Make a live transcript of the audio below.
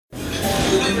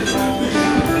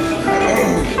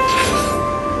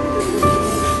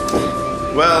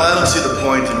Well, I don't see the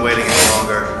point in waiting any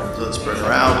longer, so let's bring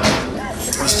her out.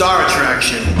 The star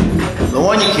attraction, the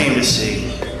one you came to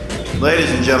see. Ladies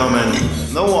and gentlemen,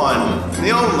 the one, the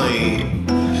only,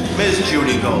 Miss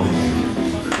Judy Gold.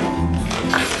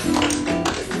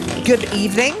 Good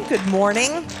evening, good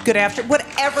morning, good afternoon,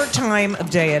 whatever time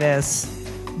of day it is.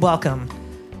 Welcome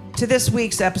to this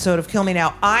week's episode of Kill Me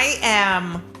Now. I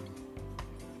am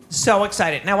so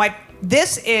excited. Now,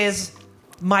 this is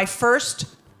my first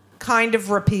kind of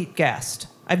repeat guest.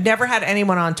 I've never had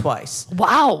anyone on twice.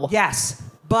 Wow. Yes,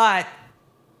 but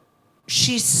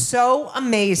she's so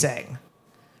amazing.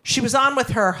 She was on with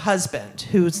her husband,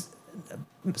 who's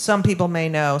some people may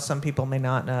know, some people may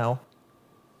not know.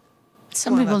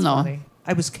 Some people know. Funny.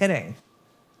 I was kidding.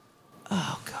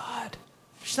 Oh, God.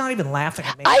 She's not even laughing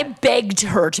at me. I begged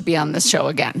her to be on this show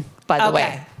again, by the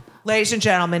way. Ladies and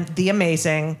gentlemen, the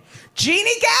amazing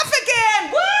Jeannie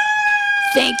Gaffigan. Woo!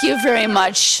 Thank you very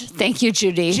much. Thank you,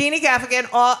 Judy. Jeannie Gaffigan,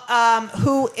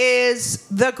 who is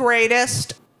the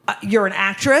greatest. You're an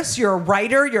actress, you're a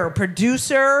writer, you're a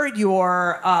producer,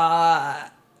 you're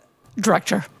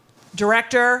Director.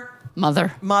 Mother.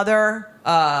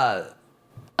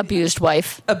 Abused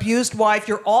wife.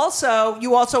 You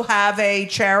also have a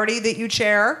charity that you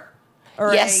chair.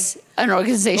 Yes, an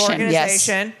organization. Yes.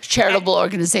 Charitable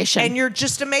organization. And you're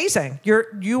just amazing.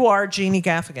 You are Jeannie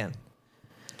Gaffigan.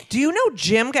 Do you know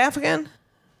Jim Gaffigan?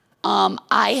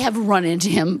 I have run into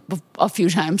him a few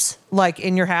times. Like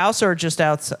in your house or just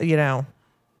outside,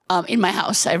 in my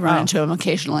house. I run into him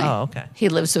occasionally. Oh, okay. He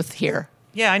lives here.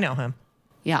 Yeah, I know him.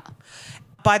 Yeah.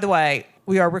 By the way,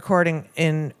 we are recording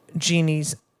in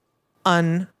Jeannie's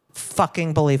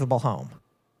unfucking believable home.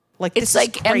 It's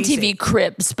like MTV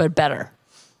Cribs, but better.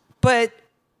 But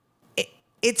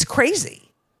it's crazy.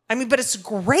 I mean, but it's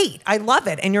great. I love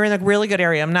it. And you're in a really good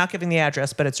area. I'm not giving the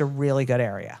address, but it's a really good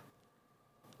area.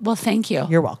 Well, thank you.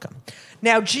 You're welcome.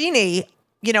 Now, Jeannie,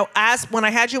 as when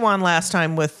I had you on last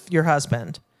time with your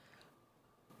husband,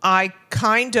 I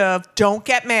kind of don't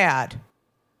get mad.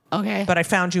 Okay. But I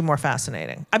found you more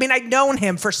fascinating. I mean, I'd known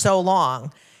him for so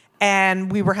long,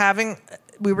 and we were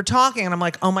talking, and I'm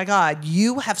like, oh my God,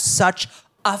 you have such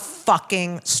a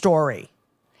fucking story.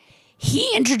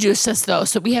 He introduced us, though,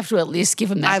 so we have to at least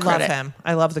give him that credit. I love him.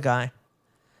 I love the guy.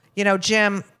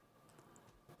 Jim,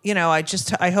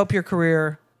 I hope your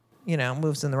career,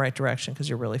 moves in the right direction because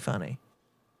you're really funny.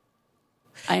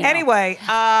 I know. Anyway.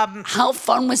 How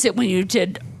fun was it when you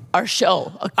did our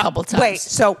show a couple times? Wait,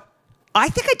 so I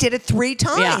think I did it 3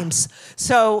 times. Yeah.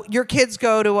 So your kids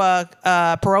go to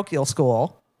a parochial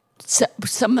school. So,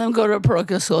 some of them go to a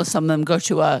parochial school. Some of them go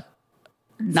to a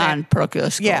non-parochial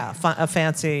school. Yeah, a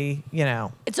fancy,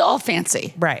 It's all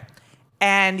fancy. Right.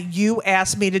 And you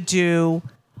asked me to do,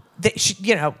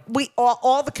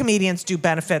 all the comedians do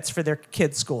benefits for their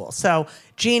kids' school. So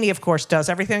Jeannie, of course, does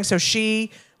everything. So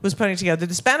she was putting together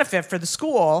this benefit for the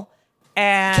school.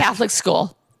 And Catholic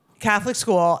school.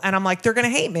 And I'm like, they're going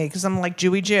to hate me because I'm like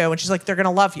Jewy Jew. And she's like, they're going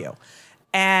to love you.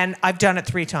 And I've done it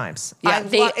 3 times. Yeah,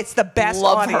 it's the best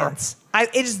audience.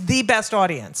 It is the best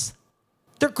audience.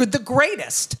 They're the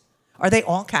greatest. Are they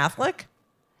all Catholic?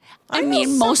 I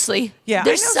mean, mostly. Yeah.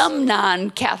 There's some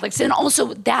non-Catholics. And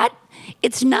also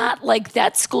it's not like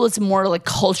that school is more like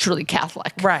culturally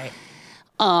Catholic. Right.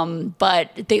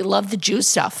 But they love the Jew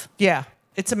stuff. Yeah.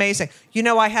 It's amazing.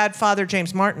 I had Father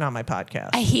James Martin on my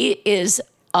podcast. He is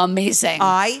amazing.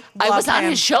 I was on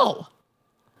his show.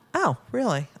 Oh,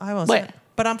 really? I wasn't.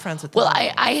 But I'm friends with him. Well,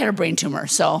 I had a brain tumor,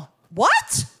 so.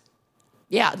 What?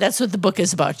 Yeah, that's what the book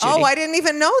is about, Judy. Oh, I didn't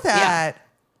even know that. Yeah.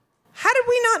 How did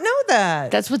we not know that?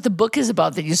 That's what the book is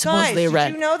about that you supposedly read.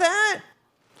 Did you know that?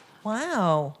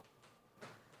 Wow.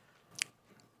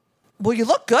 Well, you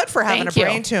look good for having a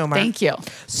brain tumor. Thank you.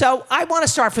 So I want to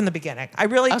start from the beginning. I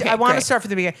want to start from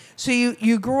the beginning. So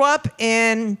you grew up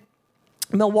in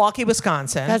Milwaukee,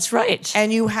 Wisconsin. That's right.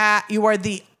 And you are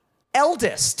the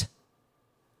eldest.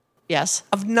 Yes.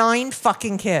 Of 9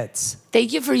 fucking kids.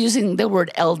 Thank you for using the word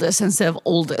eldest instead of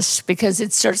oldest because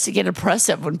it starts to get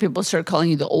oppressive when people start calling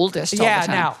you the oldest all the time.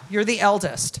 Yeah, no. You're the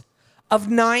eldest of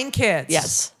 9 kids.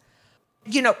 Yes.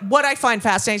 What I find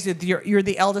fascinating is that you're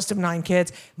the eldest of 9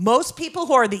 kids. Most people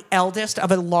who are the eldest of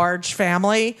a large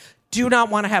family do not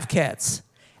want to have kids.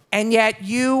 And yet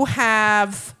you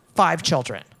have 5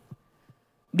 children.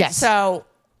 Yes. So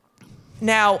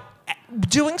now,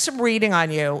 doing some reading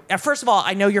on you. First of all,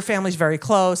 I know your family's very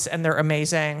close and they're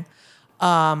amazing.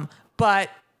 But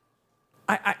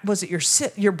was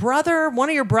it your brother? One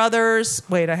of your brothers?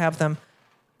 Wait, I have them.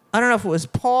 I don't know if it was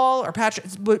Paul or Patrick.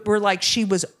 Were like she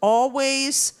was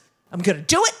always I'm going to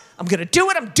do it. I'm going to do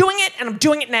it. I'm doing it. And I'm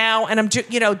doing it now. And I'm,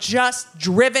 just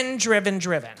driven.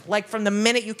 Like from the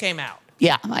minute you came out.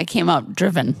 Yeah, I came out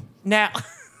driven. Now,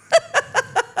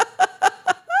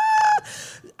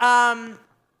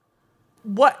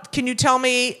 what can you tell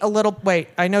me a little? Wait,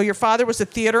 I know your father was a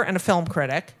theater and a film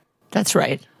critic That's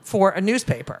right. for a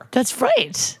newspaper. That's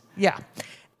right. Yeah. Why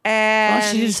And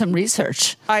don't you do some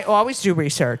research? I always do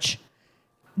research.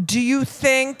 Do you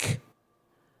think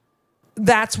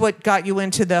that's what got you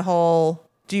into the whole?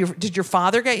 Did your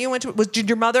father get you into it? Did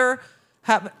your mother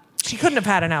have? She couldn't have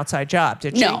had an outside job,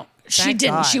 did she? No, she Thank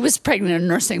didn't. God. She was pregnant and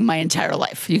nursing my entire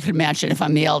life. You can imagine if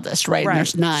I'm the eldest, right? And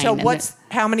there's 9. So and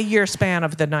how many year span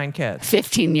of the 9 kids?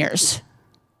 15 years.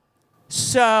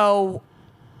 So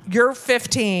you're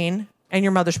 15 and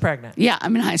your mother's pregnant. Yeah,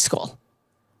 I'm in high school.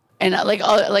 And like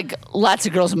lots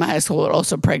of girls in my high school were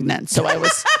also pregnant. So I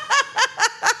was.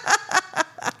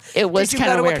 It was Did you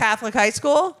kind go of to weird. a Catholic high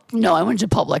school? No, I went to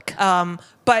public.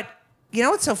 But you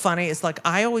know what's so funny is like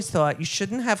I always thought you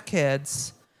shouldn't have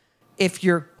kids if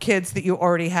your kids that you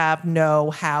already have know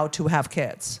how to have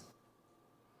kids.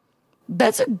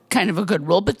 That's a kind of a good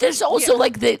rule, but there's also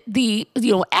like the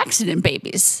accident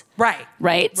babies.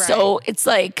 Right. So it's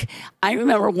like I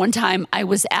remember one time I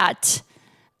was at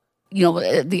the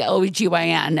OBGYN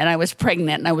and I was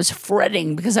pregnant and I was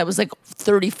fretting because I was like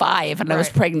 35 and I was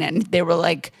pregnant. They were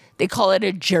like, they call it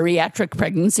a geriatric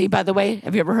pregnancy, by the way.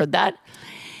 Have you ever heard that?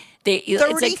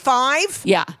 35?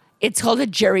 Yeah. It's called a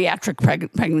geriatric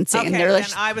pregnancy. Okay, and they're like,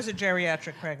 then I was a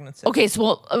geriatric pregnancy. okay,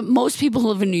 so most people who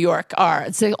live in New York are.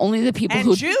 It's like only the people And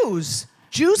who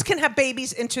Jews can have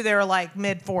babies into their like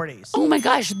mid 40s. Oh my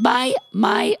gosh,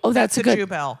 that's a good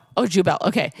Jew-bell. Oh, Jew-bell.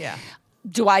 Okay. Yeah.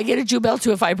 Do I get a Jew-bell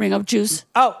too if I bring up Jews?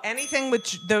 Oh, anything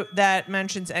that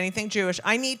mentions anything Jewish.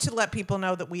 I need to let people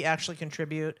know that we actually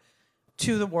contribute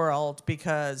to the world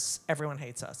because everyone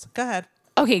hates us. Go ahead.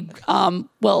 Okay.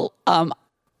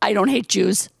 I don't hate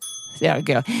Jews. There we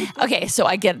go. Okay, so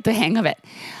I get the hang of it.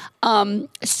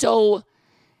 So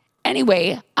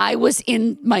anyway, I was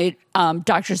in my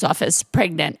doctor's office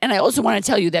pregnant. And I also want to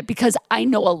tell you that because I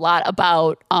know a lot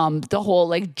about the whole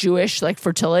like Jewish like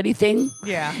fertility thing.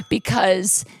 Yeah.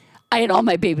 Because I had all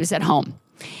my babies at home.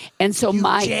 And so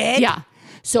did? Yeah.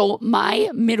 So my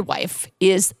midwife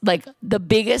is like the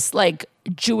biggest like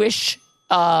Jewish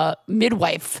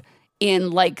midwife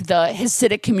in like the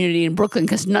Hasidic community in Brooklyn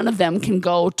because none of them can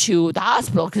go to the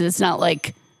hospital because it's not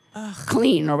like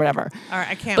clean or whatever. All right,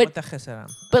 I can't with the Hasidim.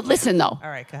 But listen though. All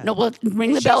right, go ahead. No, well,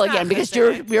 ring the She's bell not again because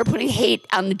Hasidic. you're putting hate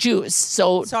on the Jews.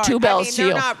 So Sorry. 2 bells to they're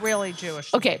you. not really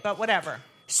Jewish. Okay. But whatever.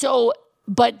 So,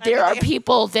 but there are they-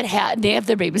 people that have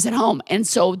their babies at home, and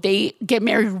so they get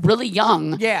married really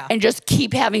young, Yeah. and just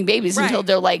keep having babies Right. until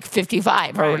they're like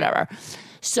 55 or Right. whatever.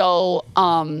 So,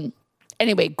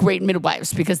 anyway, great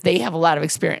midwives because they have a lot of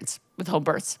experience with home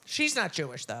births. She's not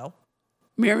Jewish, though.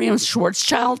 Miriam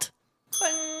Schwarzschild.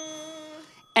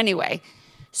 Anyway,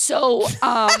 so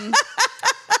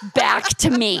back to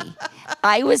me.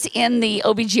 I was in the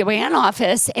OBGYN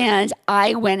office and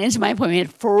I went into my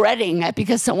appointment fretting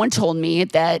because someone told me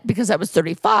that because I was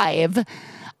 35,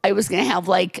 I was going to have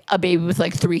like a baby with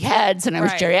like 3 heads and I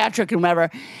was Right. geriatric and whatever.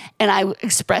 And I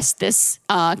expressed this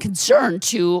concern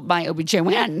to my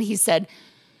OBGYN and he said,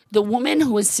 the woman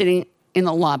who was sitting in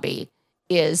the lobby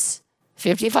is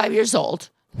 55 years old,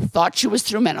 thought she was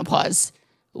through menopause,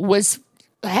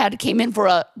 came in for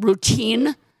a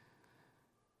routine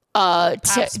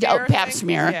pap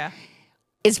smear, Yeah.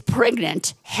 is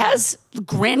pregnant, has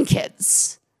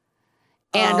grandkids,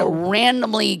 and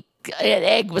randomly an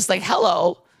egg was like,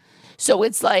 hello. So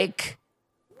it's like,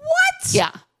 What?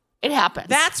 yeah, it happens.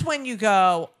 That's when you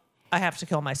go, I have to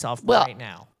kill myself Well, right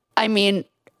now. I mean,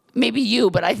 maybe you,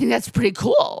 but I think that's pretty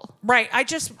cool. Right. I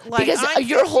just, like, Because I'm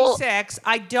your whole- 56.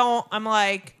 I'm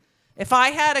like, if I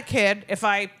had a kid,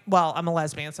 I'm a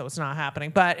lesbian, so it's not happening.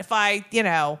 But if I,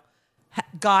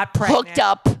 got pregnant. Hooked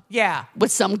up Yeah.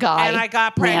 with some guy And I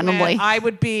got pregnant. randomly. I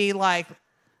would be like,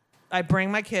 I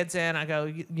bring my kids in. I go,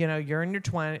 you're in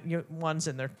your one's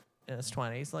in his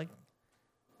 20s. Like,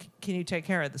 can you take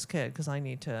care of this kid? Because I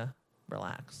need to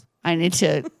relax. I need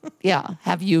to,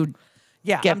 have you.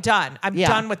 Yeah, I'm done. I'm Yeah.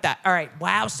 done with that. All right.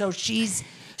 Wow. So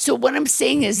So what I'm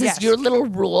saying is Yes. your little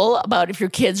rule about if your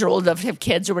kids are old enough to have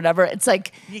kids or whatever, it's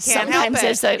like you can't sometimes help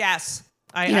there's it. a, Yes.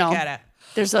 I know, get it.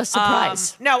 there's a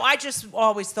surprise. No, I just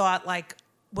always thought like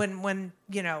when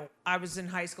I was in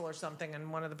high school or something,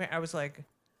 and one of the I was like,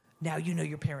 now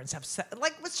your parents have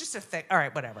like what's just a thing. All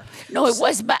right, whatever. No, it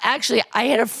was, but actually I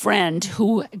had a friend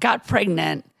who got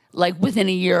pregnant like within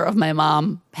a year of my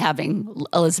mom having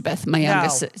Elizabeth, my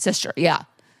youngest sister. Yeah.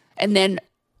 And then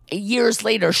years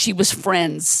later, she was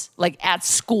friends, like at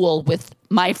school with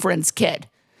my friend's kid.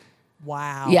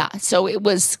 Wow. Yeah. So it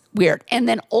was weird. And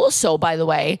then also, by the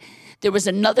way, there was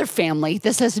another family.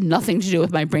 This has nothing to do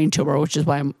with my brain tumor, which is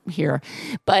why I'm here.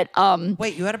 But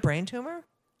wait, you had a brain tumor?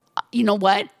 You know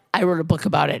what? I wrote a book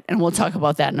about it, and we'll talk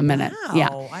about that in a minute. Wow,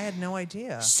 yeah. I had no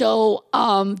idea. So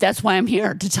that's why I'm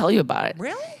here, to tell you about it.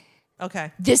 Really?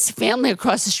 Okay. This family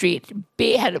across the street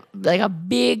had like a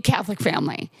big Catholic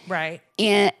family. Right.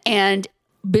 And in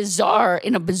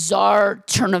a bizarre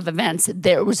turn of events,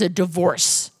 there was a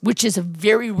divorce, which is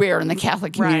very rare in the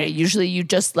Catholic community. Right. Usually you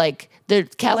just like, the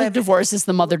Catholic divorce is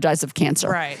the mother dies of cancer.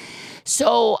 Right.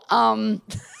 So,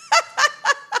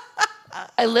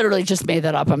 I literally just made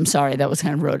that up. I'm sorry. That was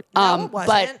kind of rude. No, it wasn't.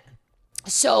 But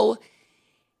so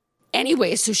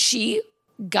anyway, so she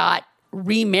got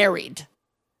remarried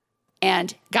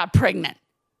and got pregnant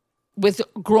with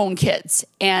grown kids,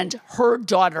 and her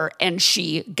daughter and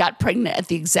she got pregnant at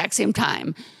the exact same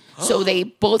time. So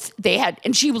they had,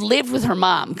 and she lived with her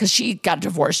mom because she got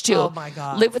divorced too. Oh my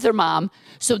God. Lived with her mom.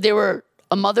 So they were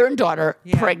a mother and daughter,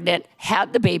 pregnant,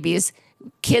 had the babies.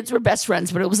 Kids were best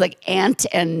friends, but it was like aunt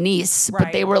and niece,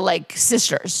 but they were like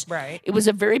sisters. Right. It was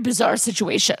a very bizarre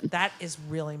situation. That is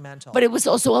really mental. But it was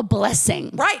also a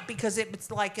blessing. Right, because it's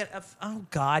like, oh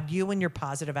God, you and your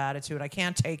positive attitude. I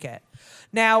can't take it.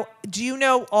 Now,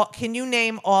 can you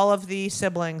name all of the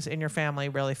siblings in your family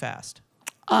really fast?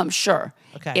 Sure.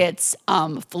 Okay. It's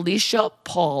Felicia,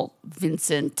 Paul,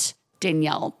 Vincent,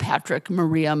 Danielle, Patrick,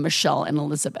 Maria, Michelle, and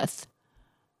Elizabeth.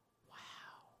 Wow.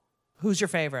 Who's your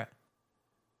favorite?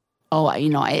 Oh,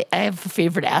 I have a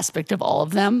favorite aspect of all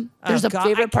of them. There's a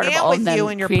favorite part of all of them. You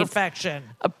and your perfection.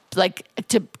 Like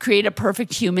to create a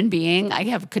perfect human being,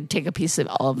 could take a piece of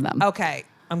all of them. Okay.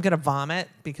 I'm going to vomit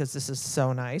because this is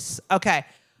so nice. Okay.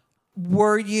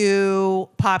 Were you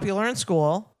popular in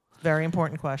school? Very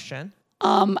important question.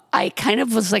 I kind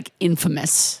of was like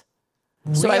infamous.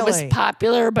 Really? So I was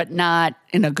popular, but not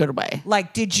in a good way.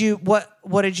 Like,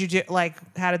 what did you do? Like,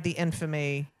 how did the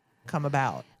infamy come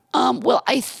about? Well,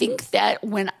 I think that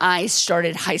when I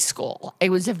started high school, I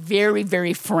was very,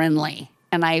 very friendly.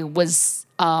 And I was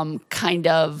kind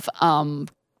of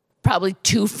probably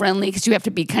too friendly because you have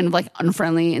to be kind of like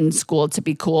unfriendly in school to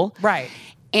be cool. Right.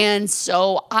 And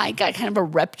so I got kind of a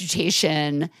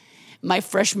reputation my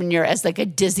freshman year as like a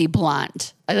dizzy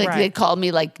blonde. They called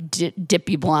me like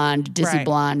dippy blonde, dizzy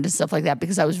blonde, and stuff like that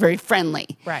because I was very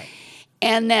friendly. Right.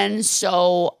 And then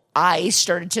so I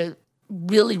started to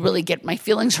really, really get my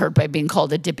feelings hurt by being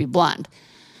called a dippy blonde.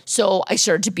 So I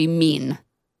started to be mean.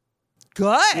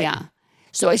 Good. Yeah.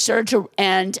 So I started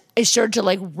to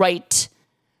like write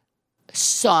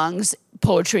songs,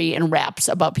 poetry, and raps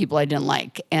about people I didn't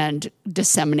like and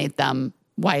disseminate them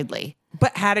widely.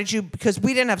 But how did you, because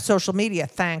we didn't have social media,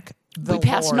 thank the Lord. We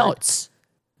passed notes.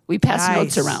 We passed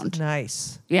notes around.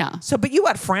 Nice. Yeah. So, but you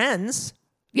had friends.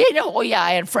 Yeah, no. Oh, yeah,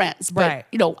 I had friends. But,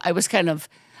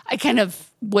 I kind of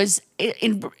was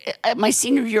in my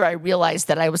senior year. I realized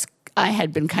that I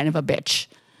had been kind of a bitch,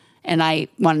 and I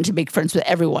wanted to make friends with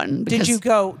everyone. Did you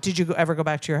ever go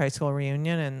back to your high school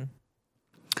reunion? And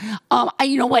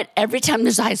you know what? Every time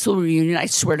there's a high school reunion, I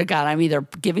swear to God, I'm either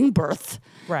giving birth,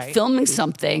 filming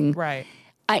something,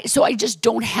 So I just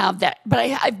don't have that. But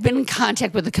I've been in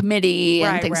contact with the committee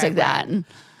and things like that. And,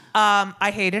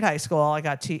 I hated high school.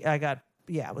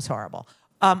 It was horrible.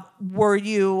 Were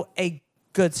you a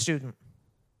good student?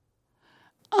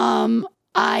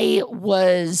 I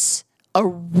was a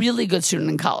really good student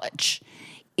in college.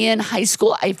 In high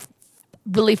school, I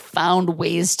really found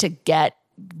ways to get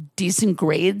decent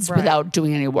grades without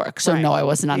doing any work. So no, I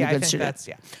wasn't a good student.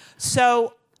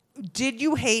 So did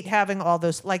you hate having all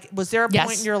those, like, was there a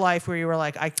point in your life where you were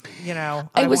like, I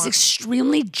was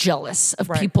extremely jealous of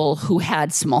people who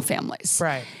had small families.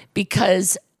 Right.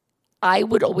 Because I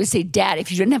would always say, Dad,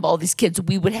 if you didn't have all these kids,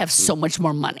 we would have so much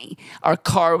more money. Our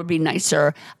car would be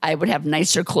nicer. I would have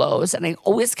nicer clothes. And I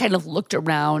always kind of looked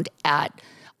around at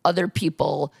other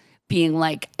people being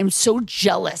like, I'm so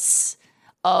jealous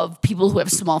of people who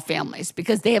have small families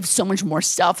because they have so much more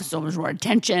stuff, so much more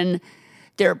attention.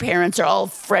 Their parents are all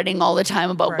fretting all the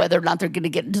time about whether or not they're going to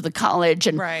get into the college.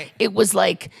 And it was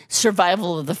like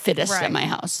survival of the fittest at my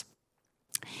house.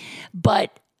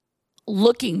 But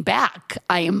looking back,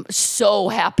 I am so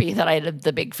happy that I had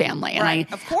the big family. And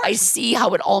I see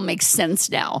how it all makes sense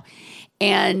now.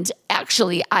 And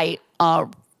actually, I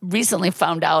recently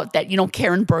found out that,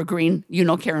 Karen Bergreen,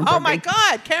 Karen Bergreen. Oh my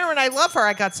God, Karen, I love her.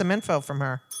 I got some info from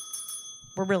her.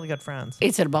 We're really good friends.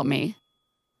 Is it about me?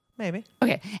 Maybe.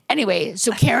 Okay. Anyway,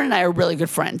 so Karen and I are really good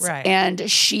friends. Right.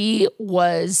 And she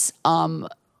was,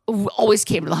 always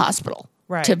came to the hospital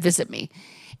to visit me.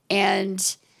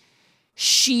 And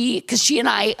because she and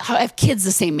I have kids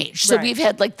the same age. So we've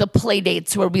had like the play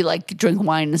dates where we like drink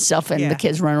wine and stuff and the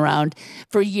kids run around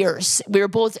for years.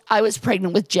 I was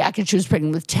pregnant with Jack and she was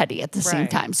pregnant with Teddy at the same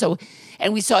time. So,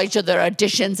 and we saw each other at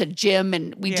auditions at gym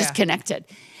and we just connected.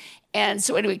 And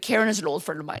so anyway, Karen is an old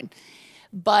friend of mine,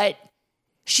 but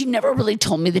she never really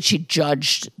told me that she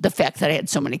judged the fact that I had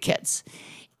so many kids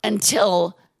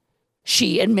until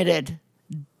she admitted,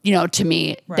 to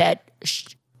me that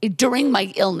during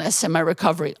my illness and my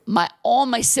recovery, all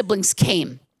my siblings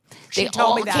came. She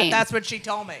told me that. Came. That's what she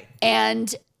told me.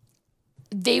 And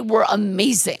they were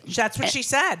amazing. That's what she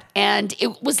said. And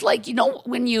it was like,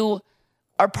 when you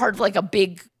are part of like a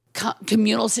big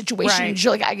communal situation, and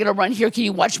you're like, I got to run here. Can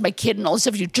you watch my kid and all this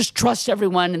stuff? You just trust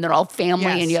everyone and they're all family.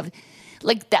 And you have,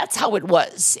 like, that's how it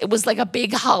was. It was like a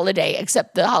big holiday,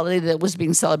 except the holiday that was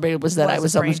being celebrated was that I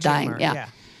was almost dying. Yeah.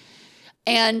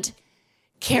 And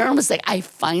Karen was like, I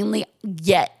finally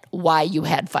get why you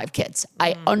had 5 kids.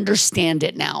 I understand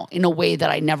it now in a way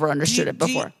that I never understood it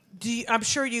before. I'm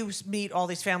sure you meet all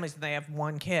these families and they have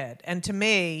 1 kid. And to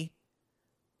me,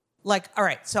 like, all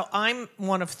right, so I'm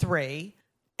one of 3,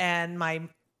 and my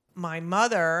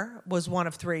mother was one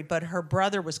of 3, but her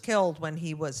brother was killed when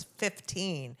he was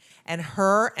 15. And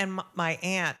her and my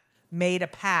aunt made a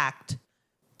pact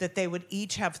that they would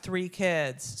each have 3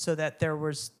 kids so that there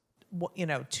was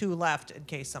 2 left in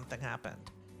case something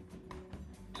happened.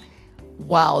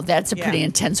 Wow, that's a pretty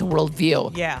intense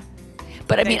worldview. Yeah.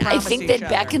 But I mean, I think that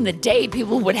back in the day,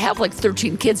 people would have like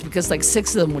 13 kids because like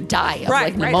 6 of them would die of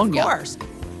like pneumonia. Right, of course.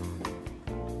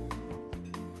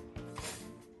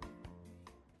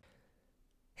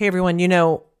 Hey, everyone,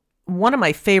 one of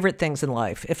my favorite things in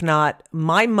life, if not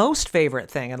my most favorite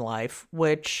thing in life,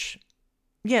 which,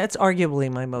 it's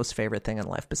arguably my most favorite thing in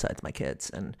life besides my kids,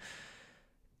 and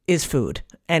is food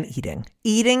and eating.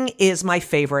 Eating is my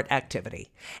favorite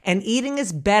activity. And eating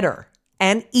is better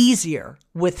and easier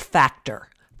with Factor.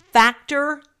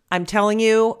 Factor, I'm telling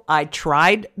you, I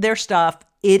tried their stuff.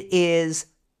 It is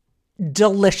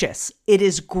delicious. It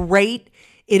is great.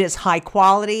 It is high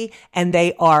quality. And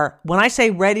they are, when I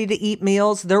say ready to eat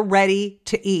meals, they're ready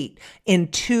to eat in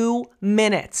 2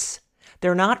 minutes.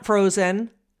 They're not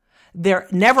frozen. They're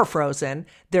never frozen.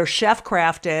 They're chef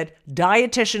crafted,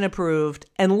 dietitian approved,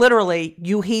 and literally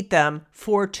you heat them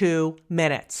for 2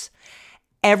 minutes.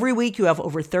 Every week you have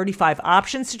over 35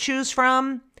 options to choose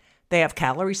from. They have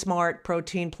Calorie Smart,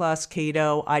 Protein Plus,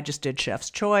 Keto. I just did Chef's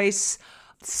Choice.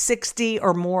 60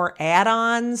 or more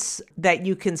add-ons that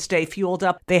you can stay fueled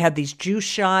up. They had these juice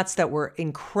shots that were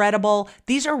incredible.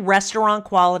 These are restaurant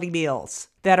quality meals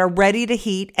that are ready to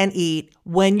heat and eat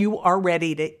when you are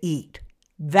ready to eat.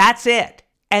 That's it.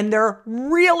 And they're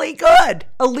really good.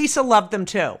 Elisa loved them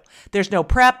too. There's no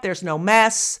prep. There's no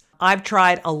mess. I've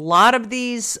tried a lot of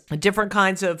these different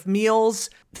kinds of meals.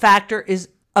 Factor is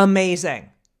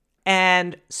amazing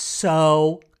and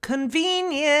so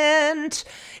convenient.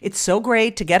 It's so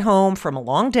great to get home from a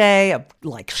long day of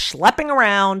like schlepping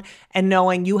around and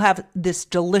knowing you have this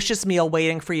delicious meal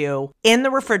waiting for you in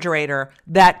the refrigerator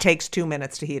that takes 2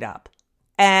 minutes to heat up.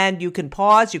 And you can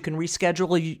pause, you can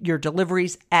reschedule your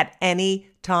deliveries at any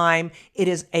time. It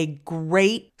is a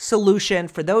great solution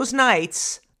for those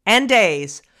nights and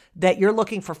days that you're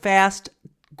looking for fast,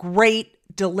 great,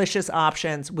 delicious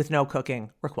options with no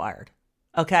cooking required.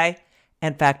 Okay?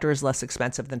 And Factor is less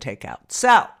expensive than takeout.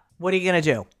 So, what are you going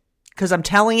to do? Because I'm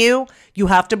telling you, you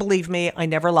have to believe me. I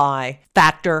never lie.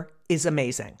 Factor is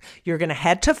amazing. You're going to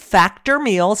head to Factor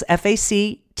Meals,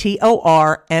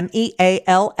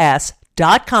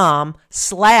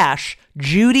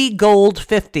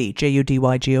 FactorMeals.com/JudyGold50,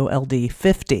 JudyGold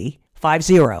 50,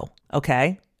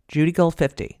 okay?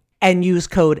 JudyGold50. And use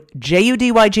code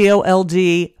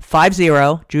JudyGold50,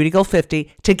 JudyGold50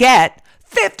 to get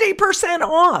 50%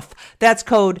 off. That's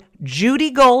code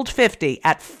JudyGold50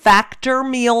 at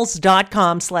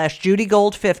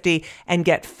factormeals.com/JudyGold50 and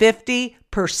get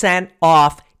 50%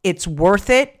 off. It's worth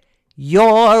it.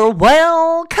 You're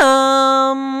welcome.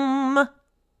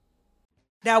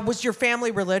 Now, was your family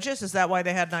religious? Is that why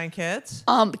they had 9 kids?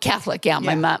 Catholic, yeah.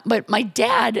 My mom, but my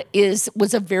dad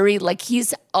was a very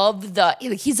he's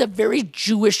a very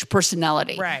Jewish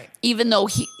personality, right? Even though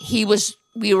he was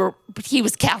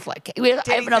Catholic. I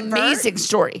have an amazing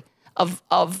story of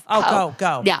how,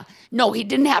 go. Yeah, no, he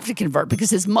didn't have to convert because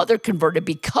his mother converted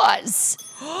because.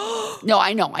 No,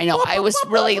 I know. I was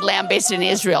really lambasted in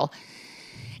Israel.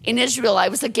 In Israel, I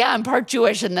was like, yeah, I'm part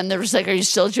Jewish. And then there was like, are you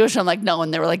still Jewish? I'm like, no.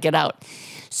 And they were like, get out.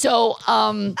 So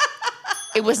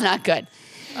it was not good.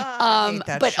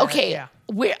 But okay,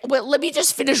 let me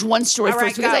just finish one story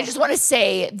first, because go. I just want to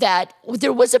say that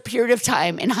there was a period of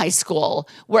time in high school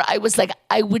where I was like,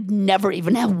 I would never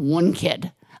even have one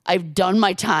kid. I've done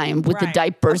my time with the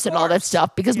diapers and all that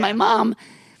stuff, because my mom,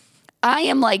 I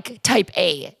am like type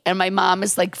A, and my mom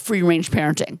is like free range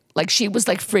parenting. Like she was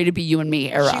like free to be you and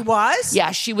me era. She was?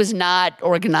 Yeah, she was not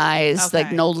organized,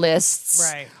 like no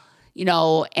lists. Right. You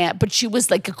know, but she was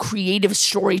like a creative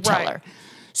storyteller. Right.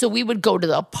 So we would go to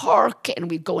the park and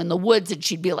we'd go in the woods, and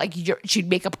she'd be like, she'd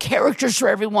make up characters for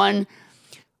everyone.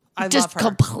 I just love her.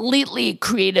 Completely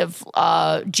creative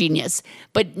genius,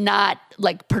 but not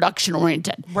like production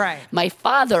oriented. Right. My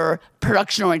father,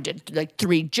 production oriented, like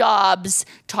 3 jobs,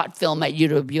 taught film at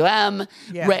UWM,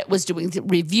 was doing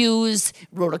reviews,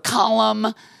 wrote a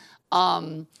column,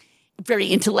 very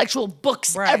intellectual,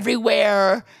 books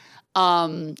everywhere.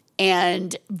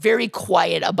 And very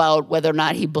quiet about whether or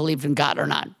not he believed in God or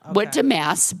not. Okay. Went to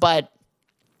mass, but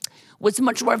was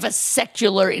much more of a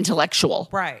secular intellectual.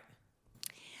 Right.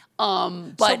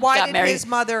 But so why got did married. His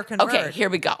mother convert? Okay, here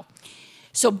we go.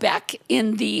 So back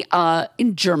in the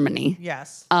in Germany,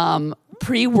 yes,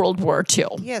 pre-World War II.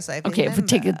 Yes, I okay. If we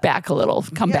take it back a little,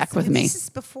 come back with me. This is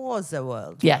before the World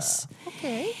War. Yes.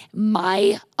 Okay.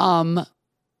 My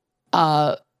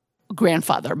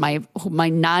grandfather, my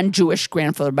non-Jewish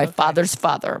grandfather, my father's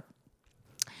father,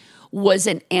 was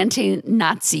an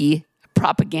anti-Nazi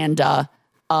propaganda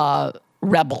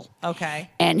rebel. Okay.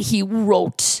 And he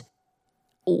wrote,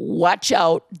 "Watch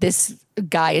out, this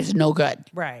guy is no good."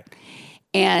 Right.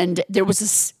 And there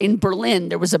was in Berlin,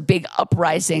 there was a big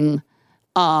uprising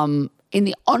in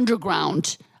the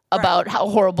underground about how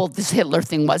horrible this Hitler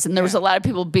thing was. And there was a lot of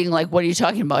people being like, "What are you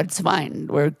talking about? It's fine.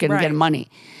 We're going to get money,"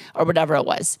 or whatever it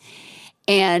was.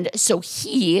 And so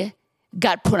he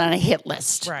got put on a hit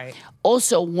list. Right.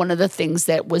 Also, one of the things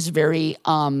that was very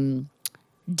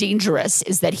dangerous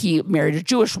is that he married a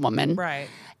Jewish woman. Right.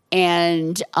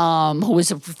 And who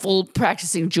was a full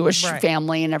practicing Jewish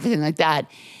family and everything like that.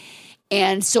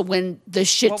 And so when the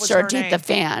shit started to hit the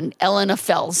fan, Elena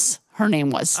Fels, her name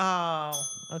was. Oh,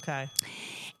 okay.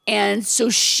 And so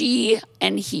she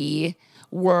and he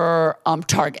were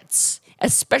targets,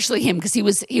 especially him, because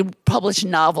he published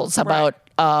novels about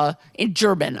in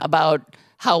German about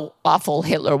how awful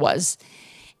Hitler was,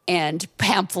 and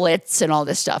pamphlets and all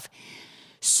this stuff.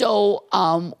 So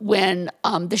when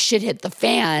the shit hit the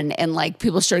fan and like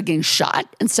people started getting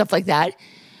shot and stuff like that,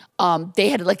 they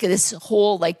had like this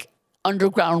whole like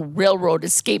underground railroad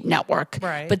escape network.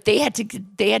 Right. But they had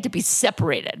to be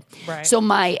separated. Right. So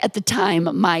at the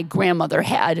time, my grandmother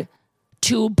had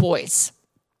 2 boys,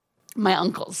 my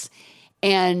uncles,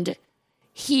 and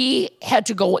he had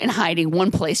to go in hiding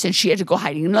one place and she had to go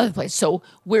hiding in another place. So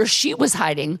where she was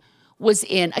hiding was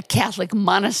in a Catholic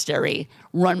monastery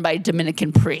run by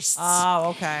Dominican priests. Oh,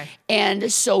 okay.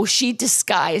 And so she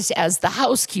disguised as the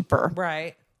housekeeper.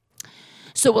 Right.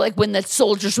 So like when the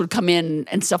soldiers would come in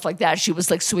and stuff like that, she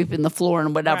was like sweeping the floor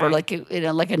and whatever, like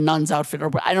like a nun's outfit,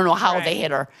 or I don't know how they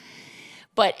hit her.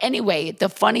 But anyway,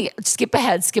 skip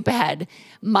ahead.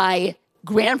 My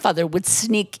grandfather would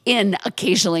sneak in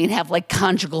occasionally and have like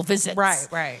conjugal visits.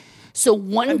 Right. So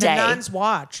one day, the nuns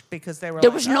watched because there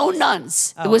was no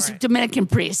nuns. It was Dominican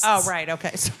priests. Oh, right.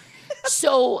 Okay.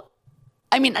 So,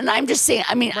 I mean, and I'm just saying,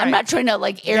 I'm not trying to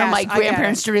like air my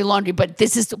grandparents' dirty laundry, but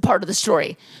this is part of the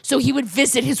story. So he would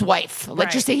visit his wife.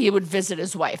 Let's just say he would visit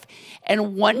his wife.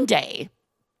 And one day,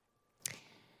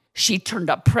 she turned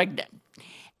up pregnant.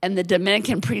 And the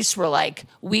Dominican priests were like,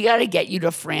 "We got to get you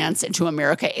to France and to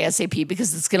America ASAP,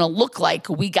 because it's going to look like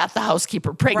we got the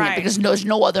housekeeper pregnant because there's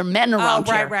no other men around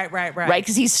here." Right. Right,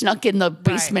 because he snuck in the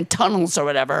basement tunnels or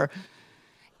whatever.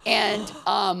 And,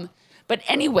 but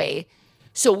anyway,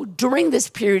 so during this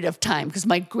period of time, because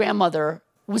my grandmother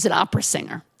was an opera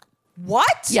singer.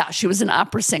 What? Yeah, she was an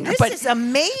opera singer. This is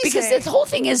amazing. Because the whole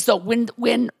thing is, though, when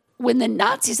the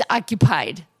Nazis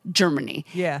occupied Germany,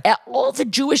 all the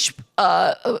Jewish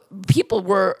people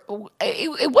were.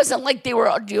 It wasn't like they were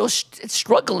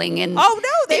struggling, and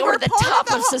they were the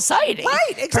top of society.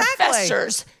 Right, exactly.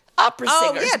 Professors, opera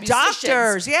singers, musicians.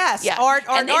 doctors. Yes, Art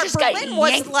Berlin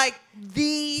was yanked, like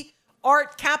the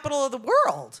art capital of the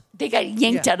world. They got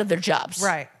yanked out of their jobs,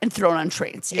 and thrown on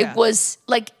trains. Yeah. It was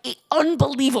like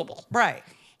unbelievable, right?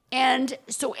 And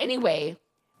so anyway,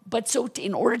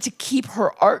 in order to keep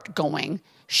her art going,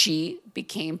 she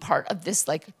became part of this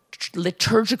like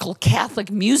liturgical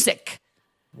Catholic music.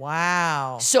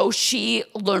 Wow. So she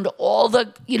learned all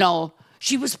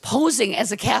she was posing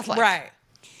as a Catholic. Right.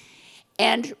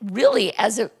 And really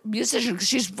as a musician, because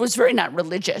she was very not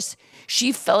religious,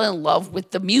 she fell in love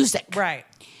with the music. Right.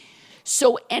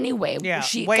 So anyway,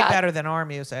 she way better than our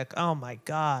music. Oh my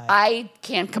God. I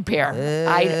can't compare.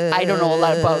 I don't know a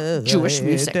lot about Jewish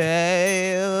music.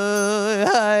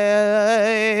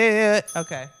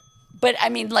 Okay. But I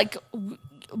mean, like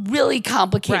really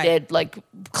complicated, like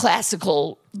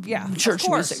classical church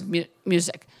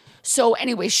music. So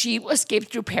anyway, she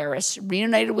escaped through Paris,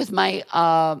 reunited with my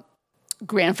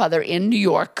grandfather in New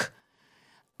York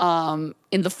in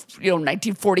the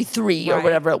 1943 or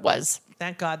whatever it was.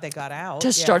 Thank God they got out.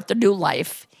 To start the new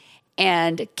life,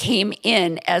 and came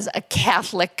in as a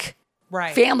Catholic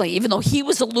family, even though he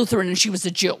was a Lutheran and she was a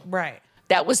Jew. Right.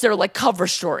 That was their like cover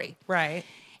story. Right.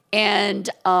 And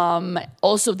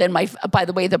also then by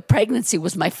the way, the pregnancy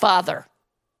was my father.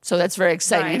 So that's very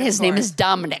exciting. Right, and his name is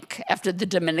Dominic, after the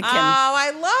Dominican. Oh, I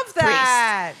love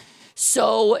that. Priest.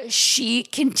 So she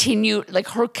continued, like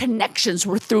her connections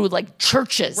were through like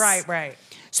churches. Right.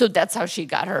 So that's how she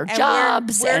got her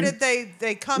jobs. Where did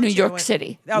they come New to? York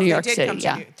City. Oh, New York did City,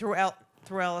 come to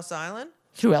through Ellis Island?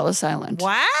 Through Ellis Island.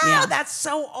 Wow, that's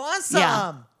so awesome.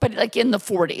 Yeah. But like in the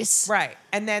 40s. Right.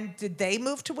 And then did they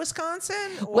move to Wisconsin?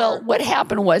 Well, what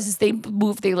happened was they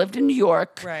moved, they lived in New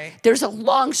York. Right. There's a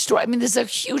long story. I mean, there's a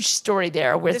huge story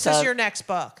there. This is your next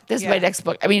book. This is my next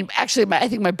book. I mean, actually, I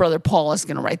think my brother Paul is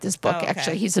going to write this book. Okay.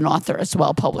 Actually, he's an author as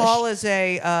well, published. Paul is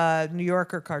a New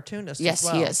Yorker cartoonist as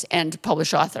well. Yes, he is. And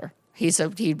published author. He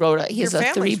wrote a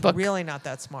 3-book. Really not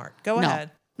that smart. Go ahead.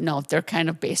 No, they're kind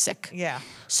of basic. Yeah.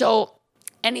 So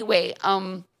anyway,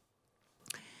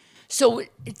 so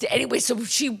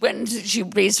she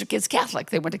raised her kids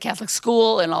Catholic. They went to Catholic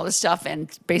school and all this stuff,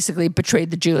 and basically betrayed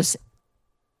the Jews.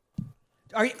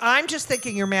 I'm just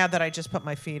thinking you're mad that I just put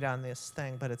my feet on this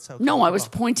thing, but it's so No, I was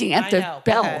pointing at the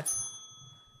bell,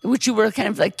 which you were kind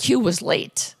of like, Q was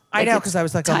late. I know, because I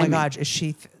was like, oh my God, is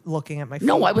she looking at my feet?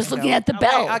 No, I was looking at the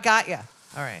bell. I got you.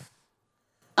 All right.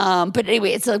 But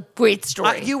anyway, it's a great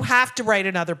story. You have to write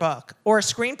another book or a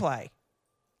screenplay.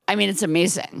 I mean, it's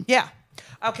amazing. Yeah.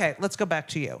 Okay, let's go back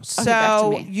to you.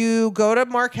 So you go to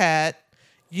Marquette.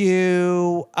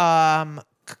 You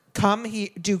come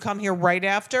here right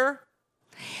after?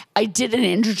 I did an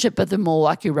internship at the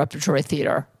Milwaukee Repertory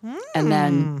Theater, and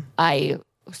then I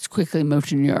quickly moved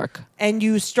to New York. And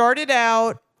you started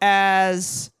out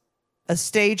as a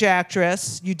stage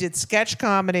actress. You did sketch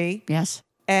comedy. Yes.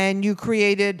 And you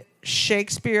created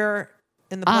Shakespeare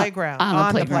in the playground.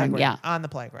 On the playground, yeah. On the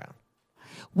playground.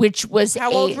 Which was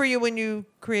How old were you when you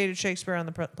created Shakespeare on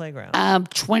the playground?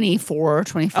 24,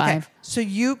 25. Okay. So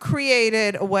you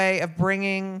created a way of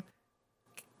bringing,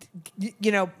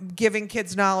 giving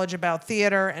kids knowledge about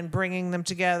theater and bringing them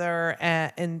together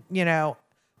and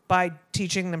by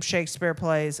teaching them Shakespeare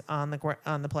plays on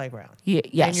the playground.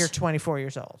 Yes. And you're 24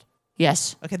 years old.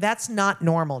 Yes. Okay, that's not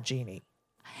normal, Jeannie.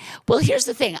 Well, here's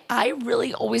the thing. I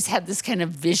really always had this kind of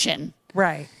vision.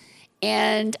 Right.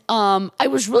 And I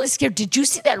was really scared. Did you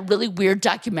see that really weird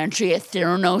documentary at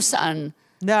Theranos on...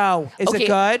 No. Is it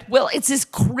good? Well, it's this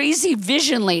crazy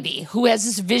vision lady who has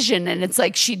this vision, and it's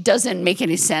like she doesn't make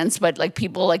any sense, but like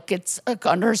people like gets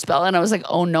under her spell. And I was like,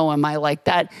 oh no, am I like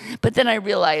that? But then I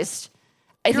realized...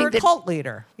 You're a cult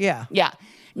leader. Yeah. Yeah.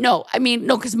 No, I mean,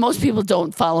 no, because most people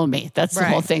don't follow me. That's the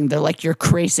whole thing. They're like, you're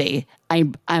crazy.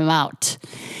 I'm out.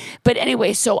 But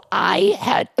anyway, so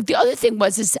the other thing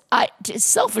was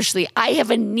selfishly, I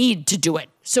have a need to do it.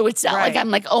 So it's not like I'm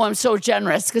like, oh, I'm so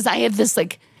generous, because I have this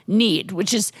like need,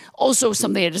 which is also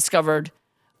something I discovered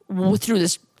through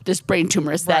this brain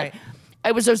tumor, is that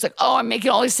I was always like, oh, I'm making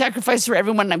all these sacrifices for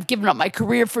everyone. And I've given up my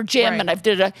career for Jim, and I've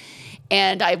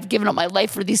given up my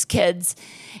life for these kids.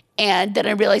 And then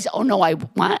I realized, oh no, I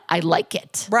like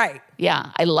it. Right.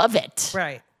 Yeah, I love it.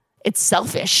 Right. It's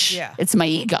selfish. Yeah. It's my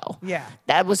ego. Yeah.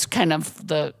 That's kind of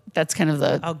the,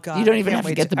 oh God, you don't even have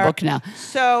to get the book now.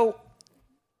 So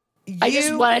I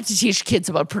just wanted to teach kids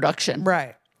about production.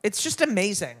 Right. It's just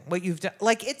amazing what you've done.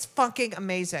 Like, it's fucking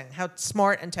amazing how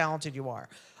smart and talented you are.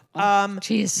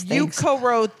 Jeez, you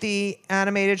co-wrote the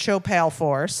animated show Pale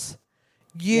Force.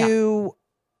 You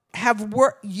have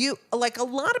worked, like, a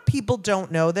lot of people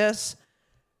don't know this,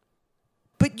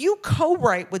 but you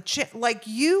co-write with like,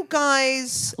 you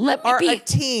guys are a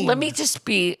team.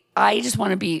 I just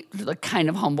want to be like kind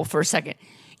of humble for a second.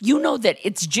 You know that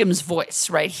it's Jim's voice,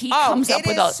 right? He comes up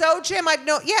with so Jim,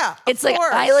 it's like,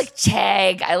 I like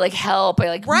tag, I like help, I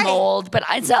like mold, but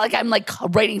it's not like I'm like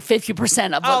writing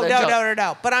 50% of other jokes.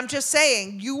 No. But I'm just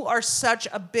saying, you are such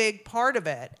a big part of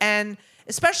it. And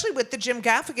especially with the Jim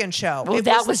Gaffigan show. Well,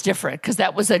 that was different, because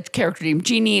that was a character named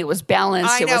Jeannie. It was balanced.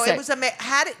 I know. It was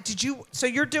amazing. So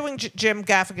you're doing Jim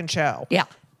Gaffigan show. Yeah.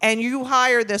 And you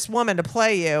hired this woman to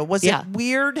play you. Was it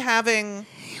weird having...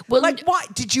 Well, like, why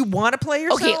did you want to play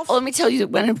yourself? Okay, well, let me tell you.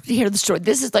 When I hear the story,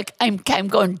 this is like I'm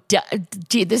going.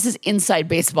 Gee, this is inside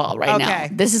baseball right now.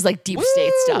 This is like deep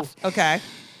state stuff. Okay.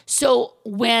 So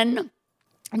when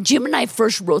Jim and I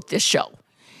first wrote this show,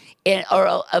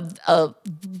 or a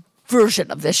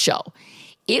version of this show,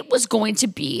 it was going to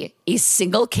be a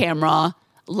single camera,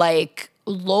 like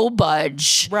low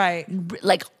budge, right?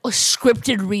 Like a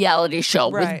scripted reality show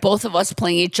with both of us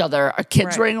playing each other, our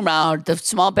kids running around, the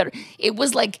small bedroom. It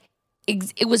was like,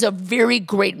 it was a very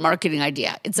great marketing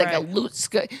idea. It's like a loose.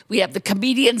 We have the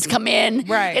comedians come in.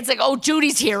 Right. It's like, oh,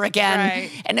 Judy's here again,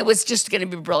 and it was just going to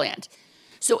be brilliant.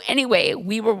 So anyway,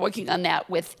 we were working on that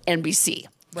with NBC.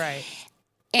 Right.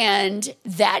 And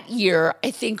that year, I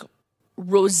think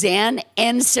Roseanne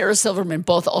and Sarah Silverman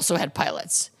both also had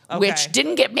pilots. Which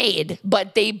didn't get made,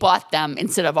 but they bought them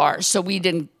instead of ours. So we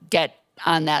didn't get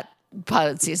on that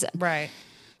pilot season. Right.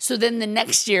 So then the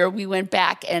next year we went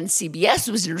back and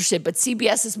CBS was interested, but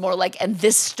CBS is more like, and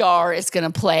this star is going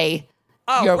to play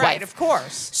your wife. Of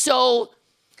course. So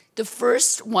the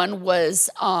first one was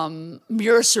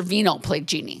Mira Sorvino played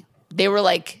Jeannie. They were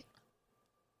like,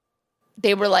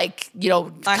 you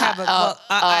know,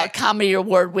 comedy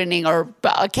award winning or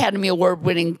Academy Award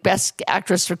winning Best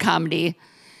Actress for Comedy.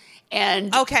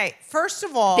 And okay, first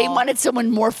of all, they wanted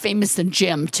someone more famous than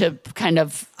Jim to kind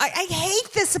of. I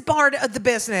hate this part of the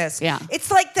business. Yeah, it's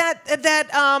like that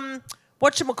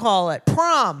whatchamacallit,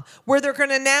 Prom, where they're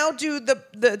going to now do the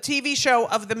TV show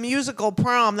of the musical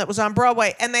Prom that was on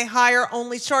Broadway, and they hire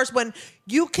only stars when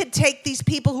you could take these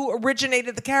people who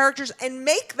originated the characters and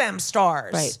make them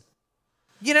stars. Right.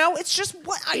 You know, it's just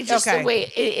what it's just the way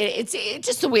it's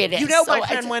just the way it is. You know, my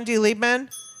friend Wendy Liebman.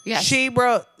 Yes. She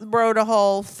wrote a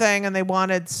whole thing, and they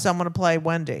wanted someone to play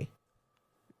Wendy.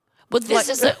 Well,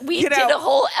 we did a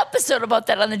whole episode about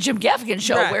that on the Jim Gaffigan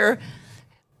show, where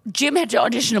Jim had to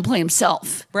audition to play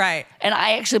himself, right? And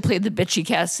I actually played the bitchy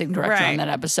casting director on that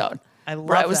episode. I love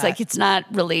where I was that. like, it's not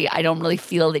really. I don't really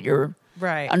feel that you're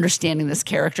understanding this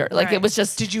character. Like it was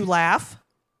just. Did you laugh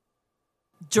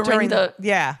during the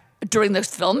During the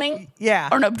filming? Yeah.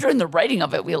 Or no, during the writing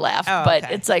of it, we laughed.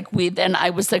 But it's like then I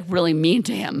was like really mean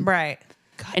to him. Right.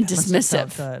 God, and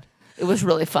dismissive. Good. It was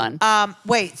really fun.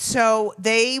 Wait, so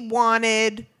they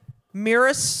wanted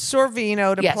Mira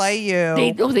Sorvino to play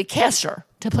you. They cast her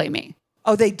to play me.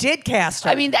 Oh, they did cast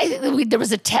her. I mean, I think there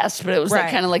was a test, but it was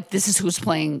like kind of like, this is who's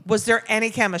playing. Was there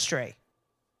any chemistry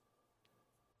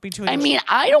between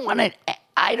I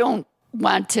don't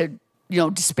want to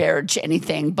disparage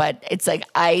anything, but it's like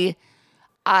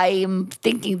I'm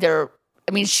thinking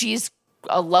she's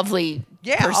a lovely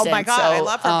person. Oh my God, I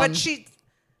love her. But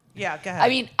go ahead. I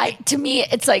mean, to me,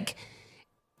 it's like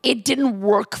it didn't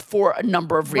work for a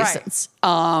number of reasons.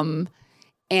 And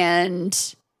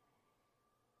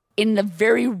in the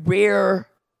very rare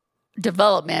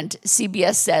development,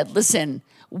 CBS said, listen,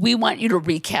 we want you to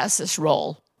recast this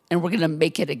role and we're going to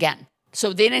make it again.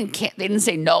 So they didn't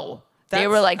say no. They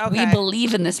were like, we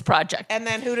believe in this project. And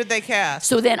then who did they cast?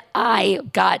 So then I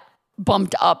got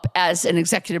bumped up as an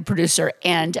executive producer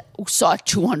and saw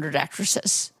 200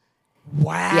 actresses.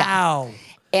 Wow.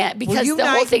 Yeah. And because the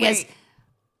whole thing is...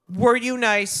 Were you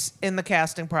nice in the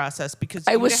casting process? Because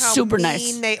I was super mean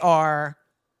nice. They are.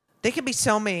 They can be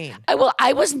so mean.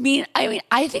 I was mean. I mean,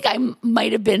 I think I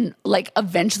might have been like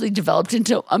eventually developed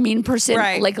into a mean person.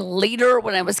 Right. Like later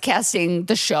when I was casting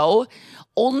the show,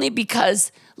 only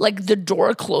because like the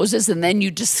door closes and then you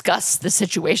discuss the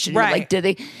situation. Right. You're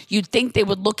like, you'd think they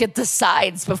would look at the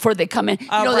sides before they come in.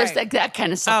 There's like that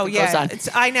kind of stuff that goes on.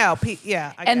 I know.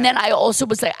 Then I also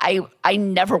was like, I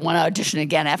never want to audition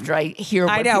again after I hear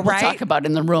what people talk about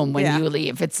in the room when you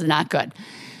leave. It's not good.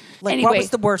 Like, anyway, what was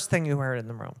the worst thing you heard in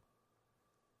the room?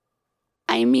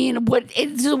 I mean,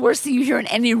 it's the worst thing you hear in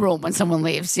any room when someone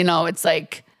leaves. It's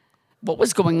like, what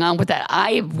was going on with that?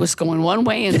 I was going one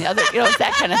way and the other, it's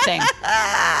that kind of thing.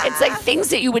 It's like things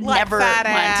that you would never fat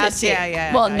want ass. to see.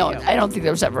 Yeah. Well, no, I don't think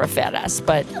there was ever a fat ass,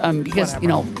 but because,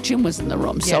 Jim was in the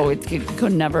room, so it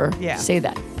could never say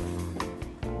that.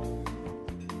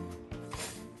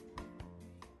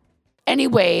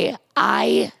 Anyway,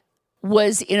 I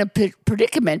was in a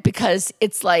predicament because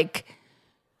it's like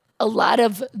a lot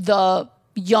of the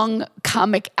young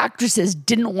comic actresses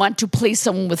didn't want to play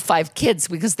someone with 5 kids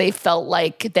because they felt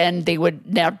like then they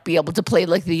would not be able to play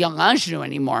like the young ingenue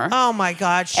anymore. Oh my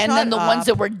God! And then the ones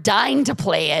that were dying to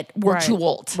play it were too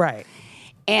old. Right.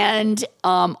 And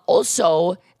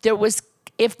also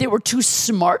if they were too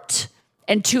smart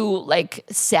and too like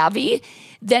savvy,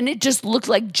 then it just looked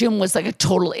like Jim was like a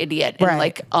total idiot and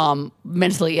like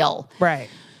mentally ill. Right.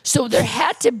 So there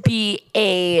had to be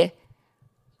a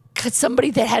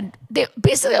somebody that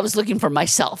basically I was looking for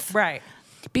myself. Right.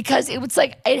 Because it was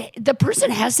like, the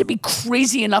person has to be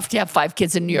crazy enough to have 5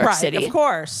 kids in New York City. Of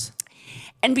course.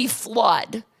 And be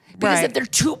flawed. Because if they're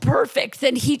too perfect,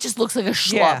 then he just looks like a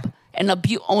schlub and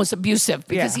almost abusive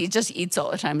because he just eats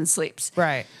all the time and sleeps.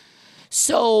 Right.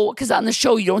 So, because on the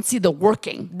show, you don't see the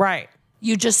working. Right.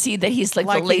 You just see that he's like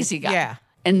the lazy guy. Yeah.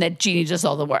 And that Jeannie does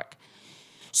all the work.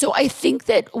 So I think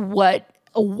that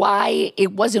why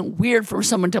it wasn't weird for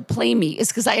someone to play me is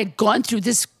because I had gone through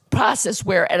this process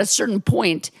where at a certain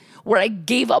point where I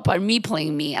gave up on me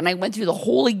playing me and I went through the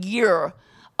whole year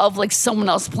of like someone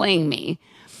else playing me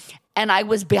and I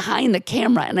was behind the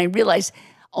camera and I realized,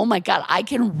 oh my God, I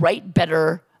can write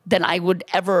better than I would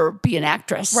ever be an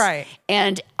actress. Right.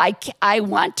 And I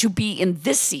want to be in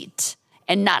this seat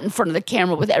and not in front of the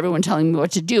camera with everyone telling me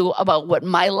what to do about what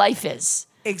my life is.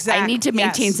 Exactly. I need to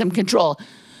maintain some control.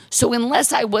 So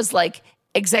unless I was like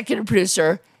executive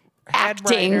producer,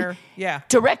 acting,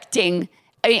 directing,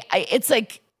 I mean, it's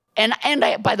like, and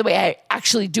I, by the way, I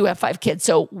actually do have 5 kids.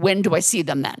 So when do I see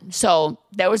them then? So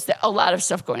there was a lot of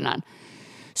stuff going on.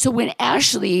 So when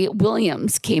Ashley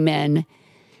Williams came in,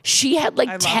 she had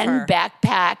like 10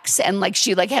 backpacks and like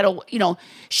she like had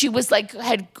she was like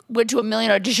went to a million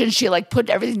auditions. She like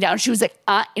put everything down. She was like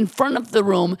in front of the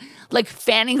room, like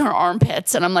fanning her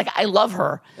armpits. And I'm like, I love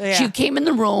her. Yeah. She came in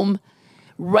the room,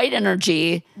 right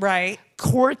energy, right,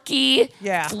 quirky,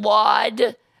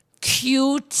 flawed,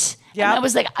 cute. Yeah. And I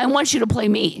was like, I want you to play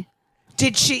me.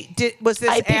 Was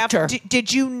this after?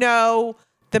 Did you know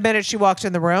the minute she walked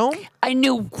in the room? I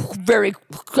knew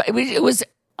it was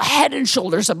head and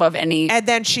shoulders above any. And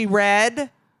then she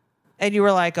read, and you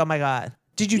were like, "Oh my God!"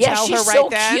 Did you tell her right so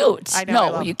then? Cute. I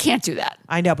know. No, you can't do that.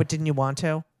 I know, but didn't you want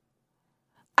to?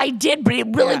 I did, but it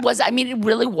really was. I mean, it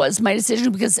really was my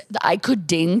decision because I could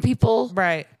ding people,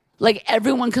 right? Like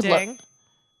everyone could ding.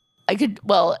 I could.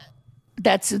 Well,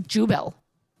 that's a Jew bell.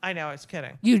 I know. I was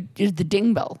kidding. You did the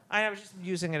ding bell. I was just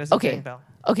using it as a ding bell.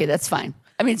 Okay, that's fine.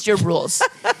 I mean, it's your rules.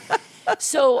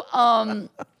 So,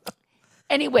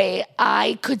 anyway,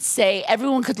 I could say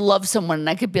everyone could love someone and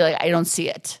I could be like, I don't see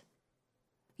it.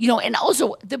 And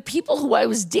also the people who I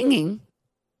was dinging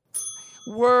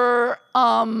were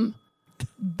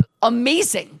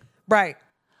amazing. Right.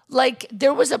 Like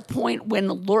there was a point when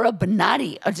Laura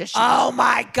Benatti auditioned. Oh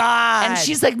my God. And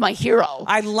she's like my hero.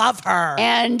 I love her.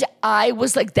 And I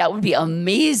was like, that would be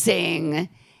amazing.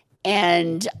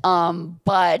 And,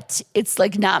 but it's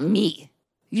like not me.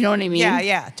 You know what I mean?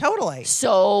 Yeah, totally.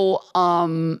 So,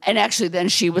 and actually then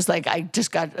she was like, I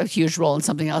just got a huge role in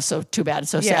something else, so too bad,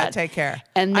 so sad. Yeah, take care.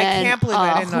 And then, I can't believe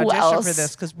I didn't audition for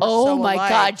this because we're so Oh my alike.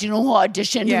 God, you know who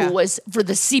auditioned who was for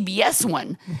the CBS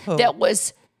one? Who? That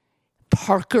was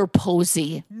Parker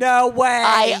Posey. No way.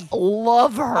 I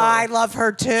love her. I love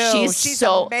her too. She's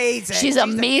so amazing. She's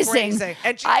amazing.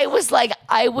 And I was like,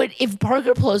 if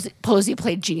Parker Posey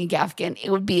played Jeannie Gaffigan, it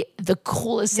would be the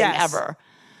coolest thing ever.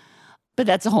 But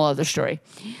that's a whole other story.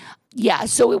 Yeah,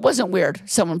 so it wasn't weird,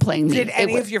 someone playing me. Did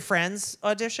any of your friends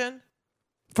audition?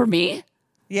 For me?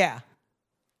 Yeah.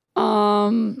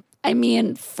 I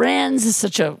mean, friends is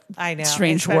such a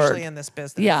strange word. Especially in this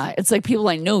business. Yeah, it's like people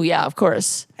I knew, of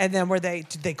course. And then did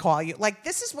they call you? Like,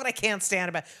 this is what I can't stand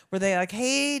about. Were they like,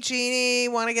 hey, Jeannie,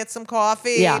 want to get some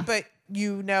coffee? Yeah. But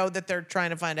you know that they're trying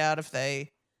to find out if they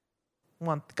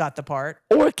got the part.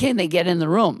 Or can they get in the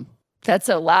room? That's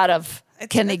a lot of...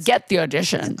 Can they get the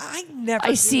audition?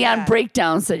 I see on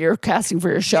breakdowns that you're casting for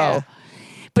your show. Yeah.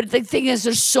 But the thing is,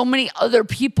 there's so many other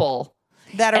people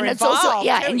that are involved. Also,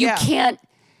 and you can't.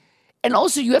 And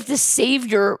also, you have to save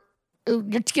you're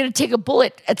going to take a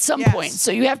bullet at some point.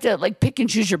 So you have to like pick and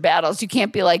choose your battles. You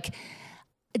can't be like,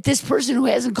 this person who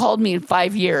hasn't called me in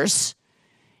 5 years,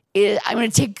 I'm going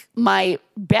to take my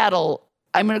battle.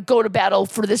 I'm going to go to battle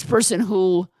for this person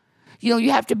who...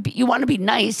 you have to be, you want to be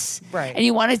nice. Right. And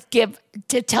you want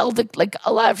to tell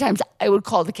a lot of times I would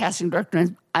call the casting director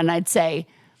and I'd say,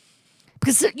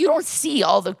 because you don't see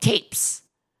all the tapes.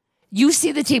 You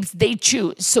see the tapes they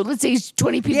choose. So let's say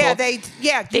 20 people.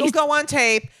 You'll go on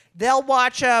tape. They'll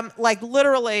watch them. Like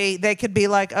literally, they could be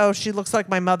like, oh, she looks like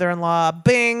my mother-in-law.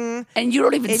 Bing. And you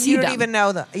don't even see them. You don't even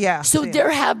know them. Yeah. So there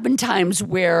have been times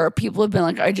where people have been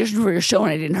like, I just for your show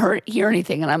and I didn't hear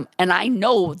anything. And I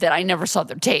know that I never saw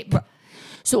their tape.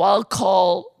 So I'll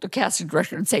call the casting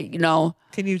director and say, can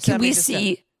we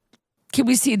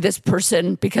see this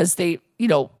person because they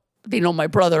know my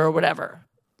brother or whatever.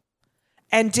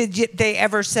 And did they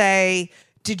ever say,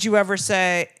 did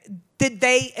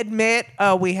they admit,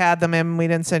 oh, we had them and we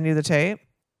didn't send you the tape?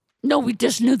 No, we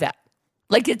just knew that.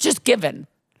 Like it's just given.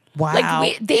 Wow.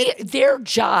 Like their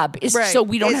job is so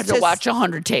we don't have to watch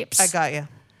 100 tapes. I got you.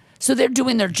 So they're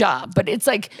doing their job, but it's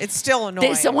like it's still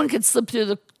annoying. Someone could slip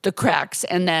through the cracks,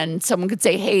 and then someone could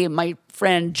say, "Hey, my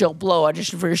friend Joe Blow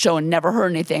auditioned for your show and never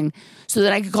heard anything." So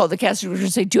then I could call the casting director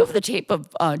and say, "Do you have the tape of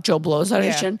Joe Blow's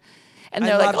audition?" And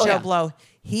they're like, Joe Blow.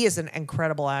 He is an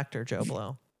incredible actor, Joe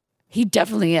Blow. He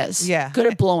definitely is. Yeah, good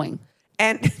at blowing.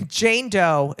 And Jane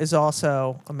Doe is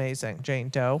also amazing. Jane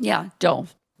Doe. Yeah, Doe.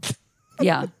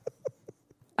 Yeah,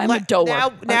 I'm a doer.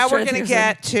 Now we're gonna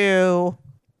get to.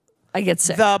 I get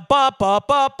sick. The ba ba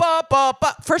ba ba ba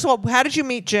ba. First of all, how did you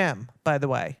meet Jim? By the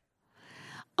way,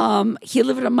 he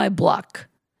lived on my block.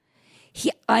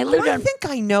 I think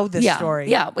I know this story.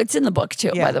 Yeah, it's in the book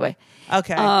too. By the way.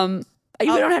 Okay. We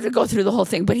don't have to go through the whole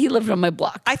thing, but he lived on my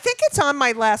block. I think it's on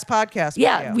my last podcast.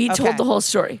 Yeah, we told the whole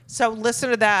story. So listen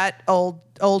to that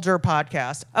older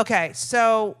podcast. Okay,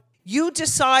 so you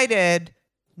decided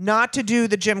not to do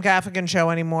the Jim Gaffigan show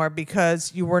anymore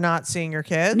because you were not seeing your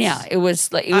kids. Yeah, it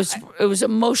was like it was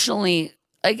emotionally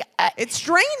like it's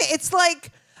draining. It's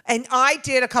like, and I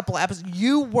did a couple episodes.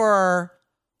 You were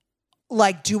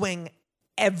like doing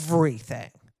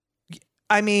everything.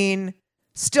 I mean,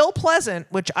 still pleasant,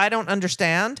 which I don't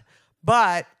understand,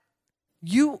 but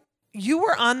you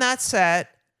were on that set.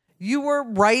 You were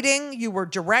writing, you were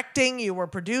directing, you were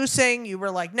producing. You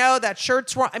were like, no, that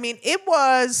shirt's wrong. I mean, it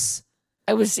was.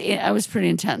 I was pretty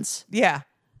intense. Yeah.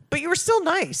 But you were still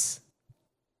nice.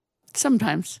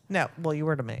 Sometimes. No. Well, you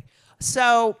were to me.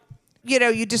 So,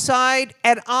 you decide,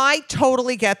 and I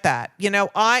totally get that.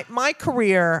 My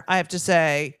career, I have to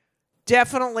say,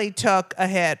 definitely took a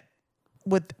hit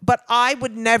but I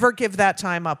would never give that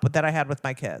time up that I had with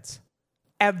my kids.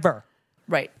 Ever.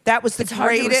 Right. That was the greatest. It's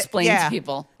hard to explain to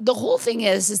people. The whole thing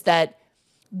is that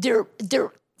there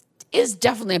is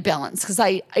definitely a balance, because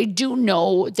I do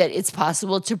know that it's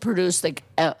possible to produce like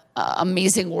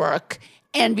amazing work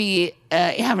and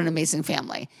have an amazing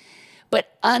family,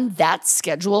 but on that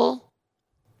schedule,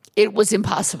 it was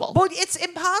impossible. Well, it's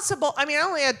impossible. I mean, I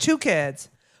only had 2 kids,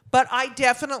 but I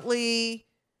definitely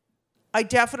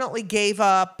gave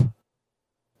up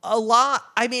a lot.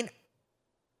 I mean,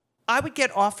 I would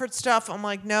get offered stuff. I'm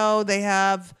like, no,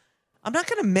 I'm not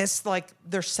going to miss like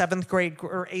their 7th grade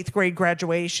or 8th grade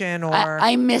graduation or.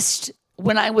 I missed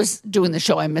when I was doing the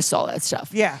show. I missed all that stuff.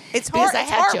 Yeah, it's hard. It's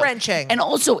heart-wrenching. And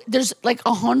also, there's like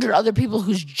 100 other people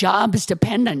whose jobs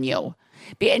depend on you,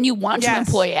 and you want to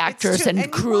employ actors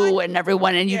and crew and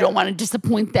everyone, and you don't want to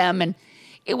disappoint them. And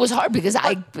it was hard because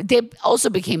they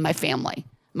also became my family,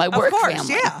 my work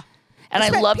family. Yeah, and I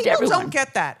loved everyone. People don't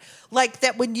get that, like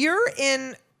that when you're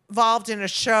involved in a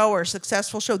show or a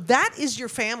successful show, that is your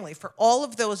family for all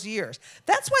of those years.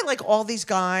 That's why like all these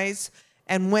guys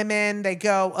and women, they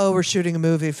go, oh, we're shooting a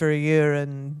movie for a year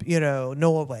in,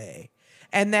 Norway.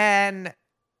 And then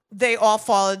they all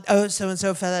fall in, oh,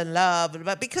 so-and-so fell in love,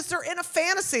 but because they're in a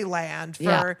fantasy land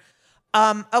for,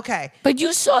 okay. But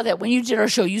you saw that when you did our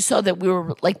show, you saw that we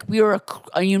were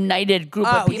a united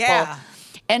group of people. Yeah.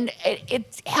 And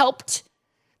it helped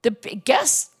the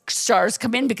guest stars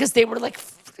come in because they were like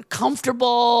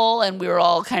comfortable, and we were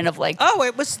all kind of like, oh,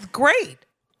 it was great.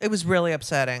 It was really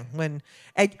upsetting when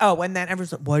and then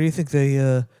everyone's like, why do you think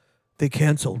they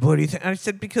canceled? What do you think? And I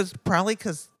said, probably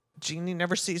because Jeannie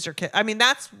never sees her kid. I mean,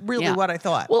 that's really what I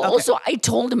thought. Well, also I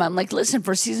told him, I'm like, listen,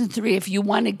 for season 3, if you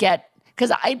want to get,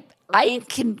 because I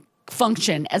can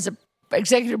function as a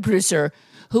executive producer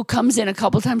who comes in a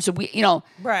couple times a week,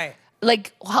 right,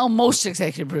 like how most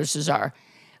executive producers are.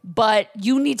 But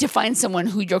you need to find someone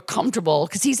who you're comfortable,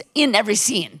 because he's in every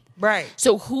scene. Right.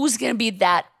 So who's going to be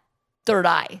that third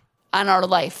eye on our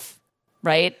life,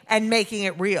 right? And making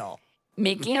it real.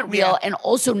 Making it real, and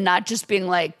also not just being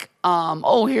like,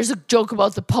 oh, here's a joke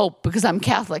about the Pope because I'm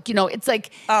Catholic. It's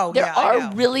like there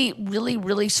are really, really,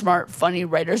 really smart, funny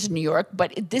writers in New York,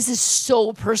 but this is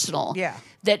so personal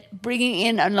that bringing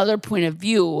in another point of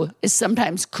view is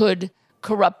sometimes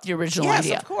corrupt the original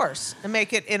idea. Yes, of course, and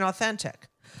make it inauthentic.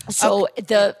 So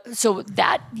so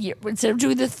that year, instead of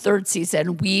doing the 3rd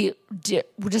season, we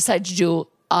decided to do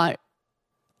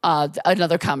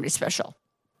another comedy special.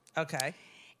 Okay.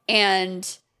 And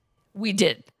we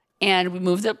did. And we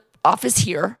moved the office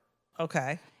here.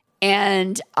 Okay.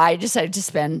 And I decided to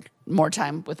spend more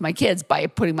time with my kids by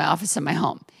putting my office in my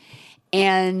home.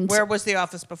 And where was the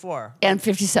office before? On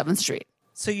 57th Street.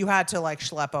 So you had to like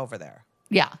schlep over there.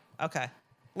 Yeah. Okay.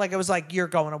 Like it was like you're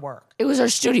going to work. It was our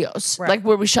studios, like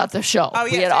where we shot the show. Oh,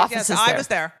 yes, we had offices there. I was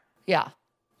there. Yeah.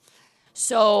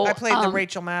 So I played the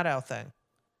Rachel Maddow thing.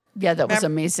 Yeah, that was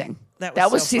amazing.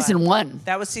 That was so season fun. 1.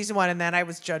 That was season 1, and then I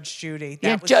was Judge Judy.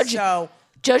 Judge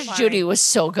funny. Judy was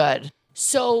so good.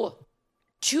 So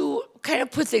to kind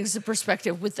of put things in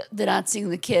perspective with the not seeing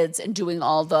the kids and doing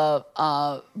all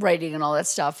the writing and all that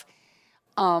stuff,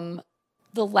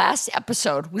 the last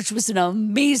episode, which was an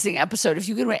amazing episode, if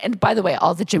you can, and by the way,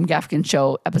 all the Jim Gaffigan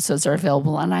Show episodes are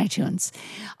available on iTunes.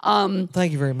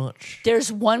 Thank you very much.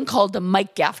 There's one called The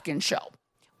Mike Gaffigan Show,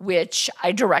 which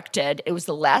I directed. It was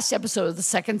the last episode of the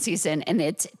second season, and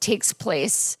it takes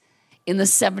place in the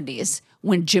 70s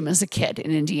when Jim is a kid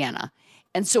in Indiana.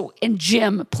 And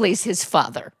Jim plays his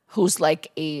father, who's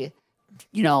like a,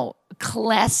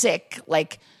 classic,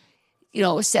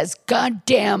 says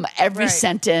goddamn every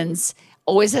sentence,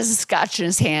 always has a scotch in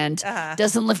his hand,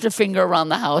 doesn't lift a finger around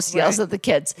the house, yells at the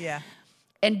kids. Yeah.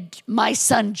 And my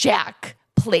son, Jack,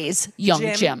 plays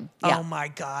young Jim. Yeah. Oh my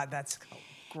God, that's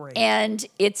great. And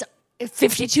it's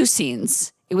 52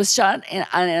 scenes. It was shot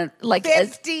on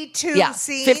 52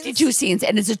 scenes? 52 scenes,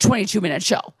 and it's a 22-minute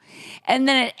show. And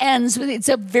then it ends with, it's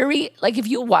a very, if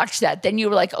you watch that, then you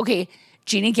were like, okay,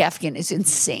 Jeannie Gaffigan is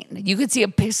insane. You could see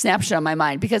a snapshot of my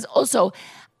mind, because also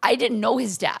I didn't know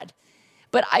his dad,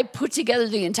 but I put together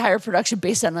the entire production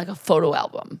based on a photo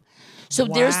album. So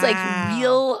there's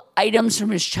real items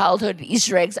from his childhood,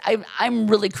 Easter eggs. I'm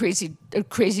really a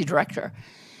crazy director.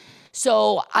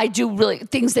 So I do really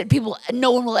things that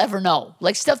no one will ever know,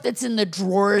 like stuff that's in the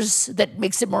drawers that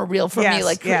makes it more real for me,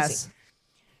 crazy. Yes.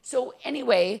 So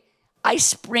anyway, I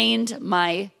sprained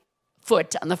my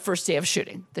foot on the first day of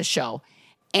shooting the show,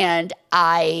 and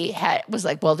I was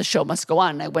like, well, the show must go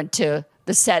on. I went to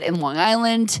the set in Long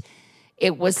Island.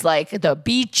 It was like the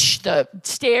beach, the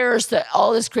stairs,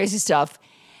 all this crazy stuff.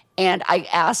 And I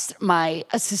asked my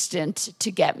assistant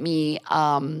to get me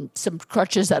some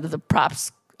crutches out of the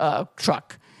props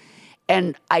truck,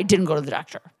 and I didn't go to the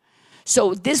doctor.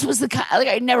 So this was the kind,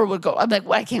 I never would go. I'm like,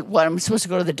 well, I'm supposed to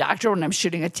go to the doctor when I'm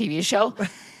shooting a TV show.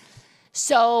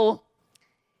 So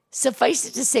suffice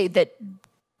it to say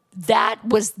that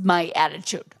was my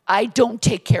attitude. I don't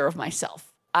take care of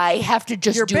myself. I have to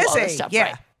just do all this stuff.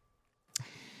 Right.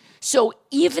 So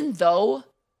even though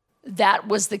that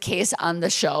was the case on the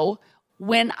show,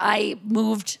 when I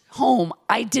moved home,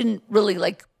 I didn't really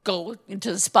go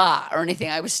into the spa or anything.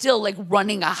 I was still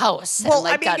running a house. Well,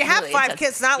 you have really 5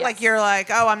 kids. Not like you're like,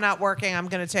 oh, I'm not working, I'm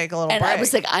going to take a little break. And I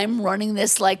was like, I'm running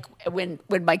this when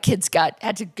my kids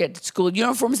had to get school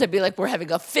uniforms, I'd be like, we're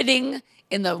having a fitting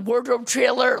in the wardrobe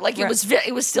trailer.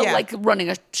 It was still running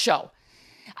a show.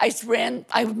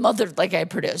 I mothered like I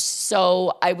produced.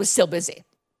 So I was still busy.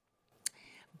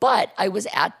 But I was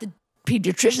at the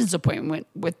pediatrician's appointment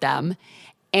with them,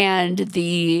 and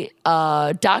the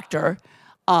doctor,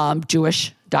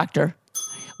 Jewish doctor,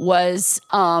 was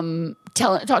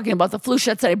talking about the flu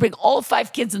shots. That I bring all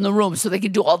 5 kids in the room so they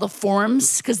can do all the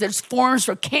forms, because there's forms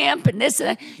for camp and this and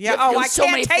that. Yeah. I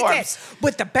can't take it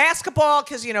with the basketball,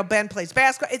 because Ben plays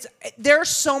basketball. There's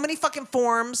so many fucking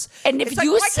forms. And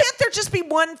why can't there just be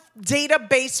one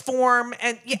database form?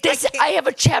 And I have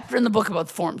a chapter in the book about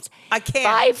the forms. I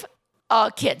can't.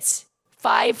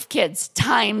 5 kids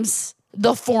times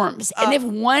the forms. And if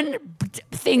one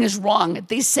thing is wrong,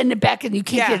 they send it back and you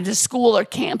can't get into school or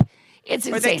camp. It's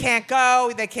insane. Or they can't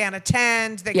go, they can't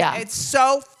attend. It's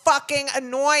so fucking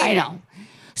annoying. I know.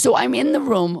 So I'm in the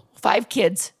room, 5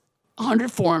 kids,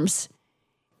 100 forms.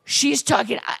 She's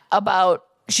talking about,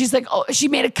 she's like, oh, she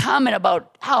made a comment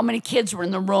about how many kids were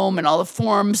in the room and all the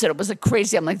forms, and it was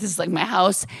crazy. I'm like, this is like my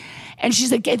house. And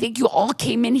she's like, I think you all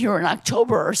came in here in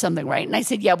October or something, right? And I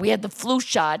said, yeah, we had the flu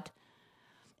shot.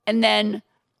 And then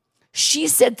I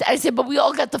said, but we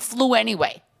all got the flu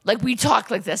anyway. We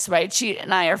talk like this, right? She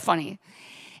and I are funny.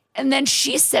 And then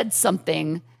she said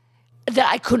something that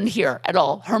I couldn't hear at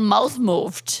all. Her mouth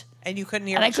moved. And you couldn't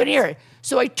hear it? And I couldn't hear it.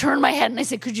 So I turned my head and I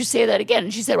said, could you say that again?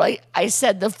 And she said, well, I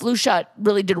said the flu shot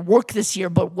really did work this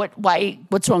year, but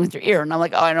what's wrong with your ear? And I'm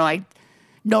like, oh, I know. I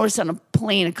noticed on a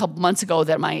plane a couple months ago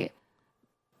that my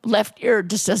left ear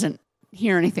just doesn't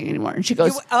hear anything anymore. And she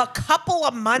goes, a couple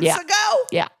of months ago?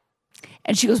 Yeah.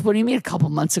 And she goes, what do you mean a couple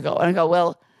months ago? And I go,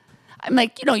 well, I'm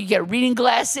like, you get reading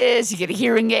glasses, you get a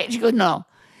hearing aid. She goes, no.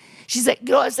 She's like,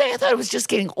 I thought I was just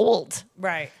getting old.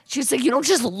 Right. She's like, you don't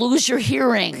just lose your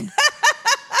hearing.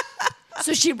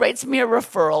 So she writes me a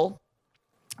referral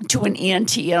to an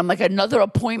ENT, and I'm like, another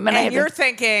appointment. And you're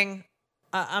thinking,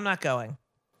 I'm not going.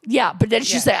 Yeah, but then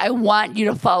she's like, I want you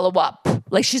to follow up.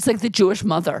 She's like the Jewish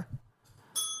mother.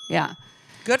 Yeah.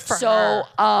 Good for her.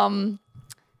 So,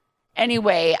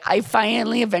 anyway, I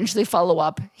eventually follow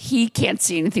up. He can't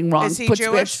see anything wrong. Is he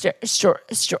Jewish?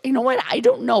 You know what? I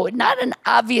don't know. Not an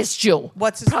obvious Jew.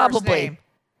 What's his first name?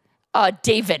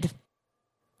 David.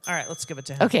 All right, let's give it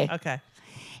to him. Okay.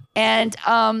 And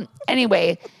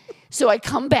anyway, so I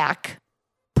come back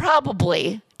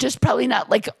probably just probably not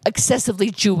like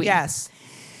excessively Jewy. Yes.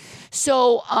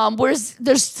 So, whereas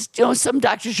there's some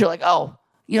doctors you're like, oh,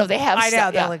 they have. I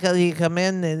know. They're like, oh, you come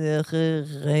in and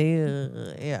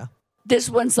yeah. This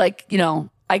one's like,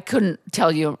 I couldn't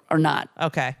tell you or not.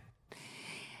 Okay.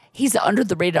 He's an under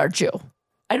the radar Jew.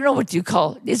 I don't know what you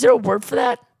call it. Is there a word for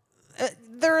that?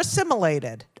 They're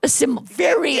assimilated.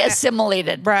 Very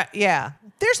assimilated. Right. Yeah.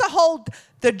 There's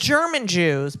the German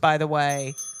Jews, by the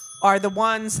way, are the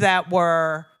ones that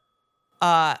were,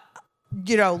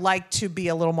 like to be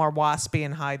a little more waspy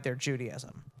and hide their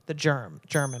Judaism. The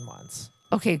German ones.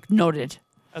 Okay, noted.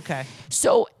 Okay.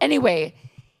 So anyway,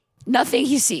 nothing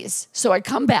he sees. So I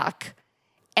come back,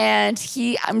 and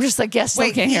I'm just like, yes,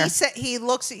 still can't hear. He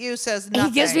looks at you, says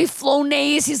nothing. He gives me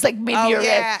Flonase. He's like, maybe you're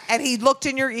and he looked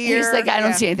in your ear. He's like, I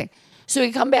don't see anything. So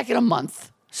he come back in a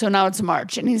month. So now it's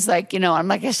March, and he's like, I'm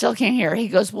like, I still can't hear. He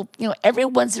goes, well, every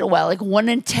once in a while, like 1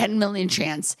 in 10 million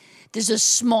chance, there's a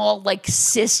small like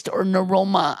cyst or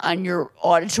neuroma on your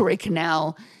auditory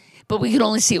canal, but we can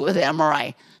only see it with an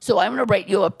MRI. So I'm going to write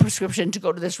you a prescription to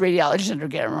go to this radiologist center to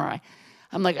get an MRI.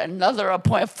 I'm like, another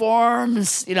appointment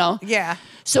forms, Yeah.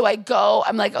 So I go,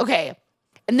 I'm like, okay.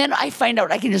 And then I find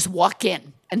out I can just walk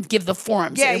in and give the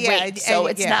forms and wait. So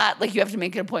it's not like you have to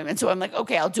make an appointment. So I'm like,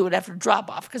 okay, I'll do it after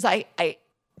drop off because I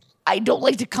don't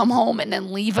like to come home and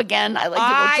then leave again. I like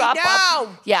to go drop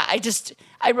off. Yeah,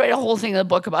 I write a whole thing in the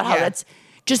book about how that's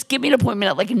just give me an appointment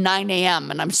at like 9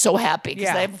 a.m. and I'm so happy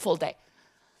because I have a full day.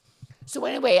 So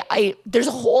anyway, there's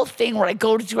a whole thing where I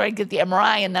go to where I get the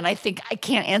MRI and then I think I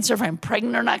can't answer if I'm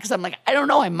pregnant or not because I'm like, I don't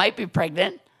know, I might be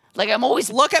pregnant. Like I'm always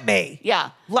look at me. Yeah.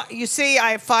 You see,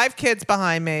 I have 5 kids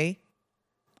behind me.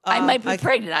 I might be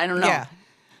pregnant. I don't know. Yeah.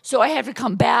 So I have to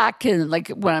come back and like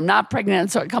when I'm not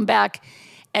pregnant, so I come back.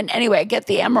 And anyway, I get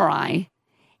the MRI.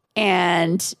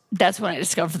 And that's when I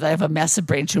discovered that I have a massive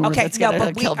brain tumor that's going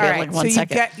to kill me in like 1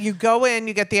 second. You go in,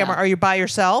 you get the MRI. Are you by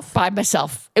yourself? By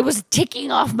myself. It was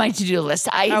ticking off my to-do list.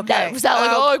 That was not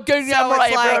like, I'm getting the MRI.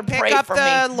 It's like, pick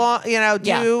up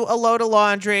do a load of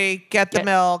laundry, get the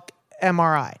milk,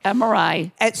 MRI.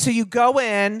 And so you go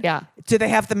in. Yeah. Do they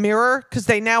have the mirror? Because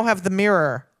they now have the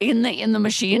mirror. In the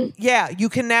machine? Yeah. You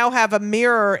can now have a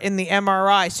mirror in the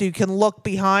MRI so you can look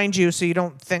behind you so you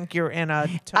don't think you're in a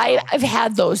tunnel. I've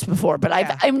had those before, but I've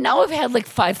had like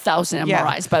 5,000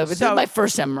 MRIs, by the way. This is my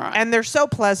first MRI. And they're so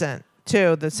pleasant,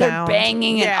 too, the sound. They're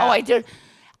banging. And, I did.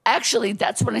 Actually,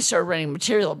 that's when I started writing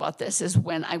material about this, is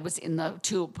when I was in the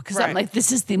tube. Because I'm like,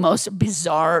 this is the most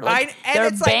bizarre. Like,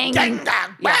 they're banging.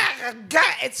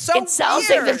 It's so It sounds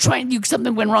like they're trying,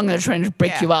 something went wrong and they're trying to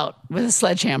break you out with a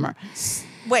sledgehammer.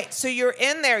 Wait, so you're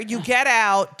in there, you get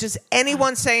out. Does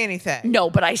anyone say anything? No,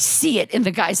 but I see it in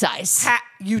the guy's eyes.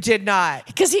 You did not.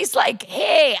 Because he's like,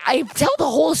 hey, I tell the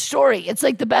whole story. It's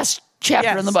like the best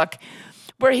chapter in the book.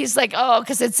 Where he's like, oh,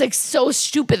 because it's like so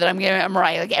stupid that I'm getting an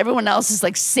MRI. Like everyone else is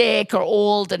like sick or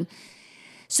old. And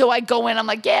so I go in, I'm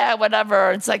like, yeah,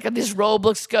 whatever. It's like, this robe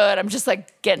looks good. I'm just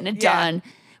like getting it done.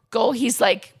 He's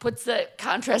like, puts the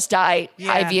contrast dye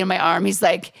IV in my arm. He's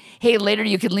like, hey, later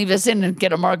you can leave this in and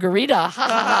get a margarita. Ha ha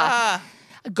ha.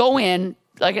 I go in,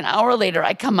 like an hour later,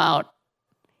 I come out.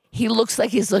 He looks like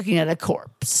he's looking at a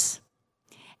corpse.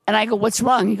 And I go, what's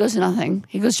wrong? He goes, nothing.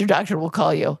 He goes, your doctor will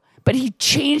call you. But he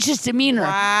changed his demeanor.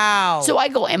 Wow. So I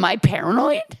go, am I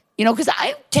paranoid? Because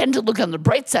I tend to look on the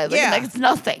bright side. Like it's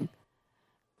nothing.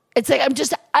 It's like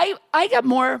I got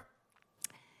more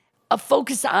a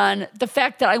focus on the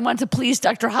fact that I want to please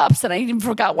Dr. Hops and I even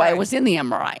forgot why I was in the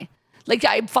MRI. Like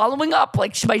I'm following up,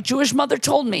 like my Jewish mother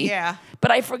told me. Yeah.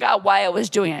 But I forgot why I was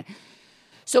doing it.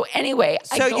 So anyway,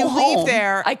 I go you home, leave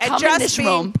there. I come in this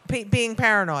room. Being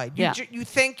paranoid. You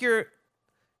think you're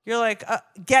like,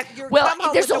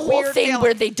 there's a whole thing feeling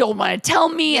where they don't want to tell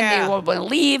me and they won't want to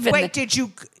leave. And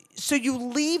wait, so you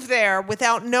leave there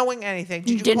without knowing anything?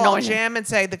 Did you call Jim and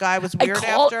say the guy was weird after?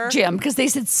 I called Jim because they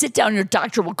said, sit down, your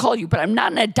doctor will call you. But I'm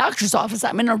not in a doctor's office.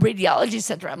 I'm in a radiology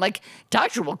center. I'm like,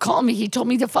 doctor will call me. He told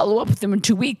me to follow up with him in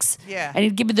 2 weeks. Yeah. And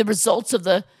he'd give me the results of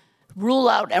the rule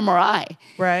out MRI.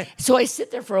 Right. So I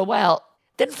sit there for a while.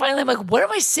 Then finally I'm like, what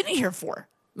am I sitting here for?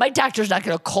 My doctor's not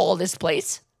going to call this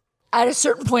place. At a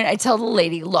certain point, I tell the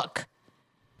lady, look,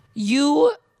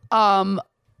 you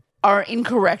are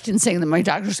incorrect in saying that my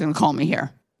doctor's going to call me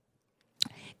here.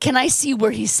 Can I see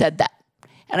where he said that?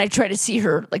 And I try to see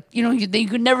her, like, you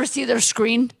could never see their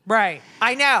screen. Right.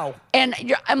 I know. And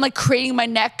I'm like craning my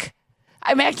neck.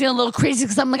 I'm acting a little crazy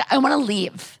because I'm like, I want to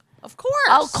leave. Of course.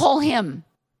 I'll call him.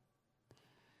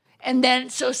 And then,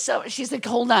 so she's like,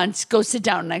 hold on, go sit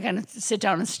down. And I kind of sit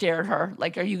down and stare at her.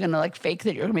 Like, are you going to like fake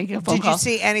that you're making a phone call? Did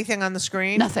you see anything on the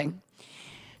screen? Nothing.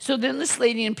 So then this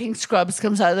lady in pink scrubs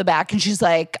comes out of the back and she's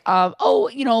like,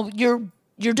 your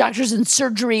doctor's in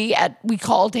surgery we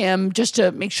called him just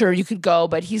to make sure you could go,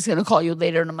 but he's going to call you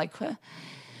later. And I'm like, huh?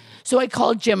 So I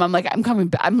called Jim. I'm like, I'm coming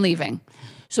back. I'm leaving.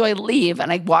 So I leave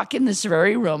and I walk in this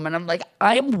very room and I'm like,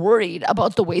 I'm worried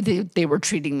about the way they were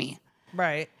treating me.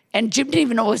 Right. And Jim didn't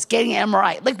even know I was getting an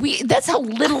MRI. That's how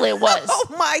little it was.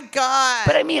 Oh my God.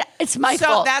 But I mean, it's my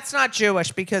fault. So that's not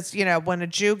Jewish because, when a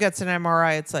Jew gets an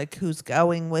MRI, it's like, who's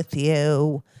going with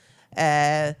you?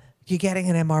 You getting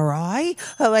an MRI?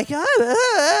 I'm like,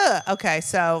 okay,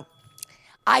 so.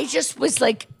 I just was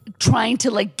like trying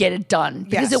to like get it done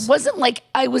because it wasn't like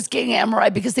I was getting an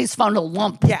MRI because they just found a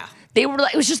lump. Yeah. They were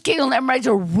like, it was just getting an MRI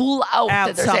to rule out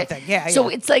that there's something. Yeah. So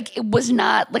it's like, it was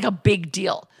not like a big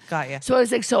deal. Got you. So I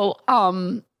was like,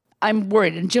 I'm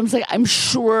worried. And Jim's like, I'm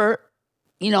sure,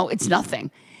 it's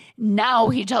nothing. Now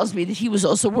he tells me that he was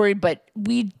also worried, but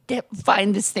we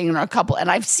find this thing in our couple. And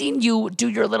I've seen you do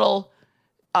your little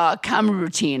comedy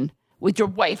routine with your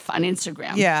wife on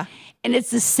Instagram. Yeah. And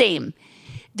it's the same.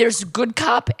 There's good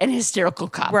cop and hysterical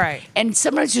cop. Right. And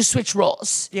sometimes you switch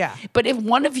roles. Yeah. But if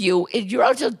you're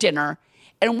out to dinner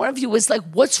and one of you is like,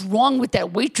 what's wrong with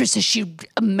that waitress? Is she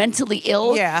mentally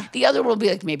ill? Yeah. The other will be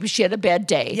like, maybe she had a bad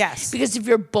day. Yes. Because if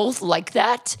you're both like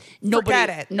that,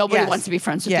 nobody wants to be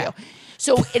friends with you.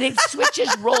 So it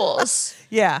switches roles.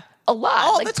 Yeah. A lot.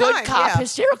 All like the time. Good cop,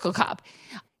 hysterical cop.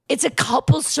 It's a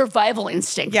couple's survival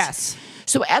instinct. Yes.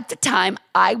 So at the time,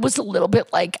 I was a little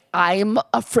bit like, I'm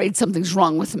afraid something's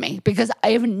wrong with me because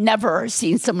I have never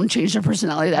seen someone change their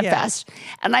personality that fast.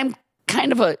 And I'm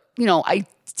kind of I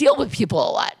deal with people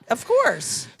a lot. Of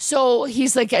course. So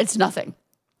he's like, it's nothing.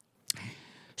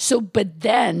 So, but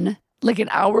then, like an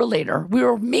hour later, we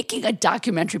were making a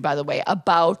documentary, by the way,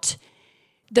 about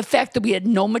the fact that we had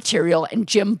no material and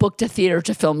Jim booked a theater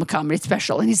to film a comedy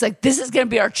special. And he's like, this is going to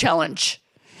be our challenge.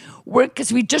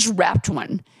 Because we just wrapped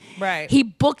one. Right. He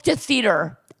booked a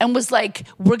theater and was like,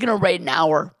 we're going to write an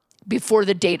hour before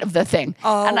the date of the thing.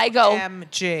 And I go,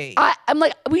 OMG. I'm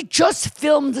like, we just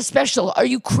filmed the special. Are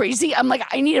you crazy? I'm like,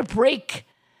 I need a break.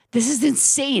 This is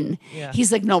insane. Yeah.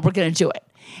 He's like, no, we're going to do it.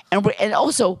 And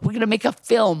also, we're going to make a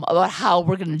film about how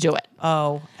we're going to do it.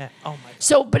 Oh my God.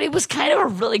 So, but it was kind of a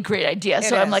really great idea.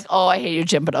 So I'm like, I hate you,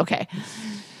 Jim, but okay.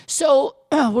 So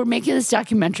we're making this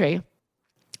documentary.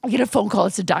 I get a phone call.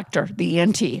 It's a doctor, the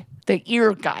ENT, the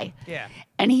ear guy. Yeah.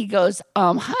 And he goes,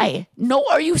 hi. No,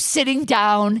 are you sitting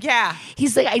down? Yeah.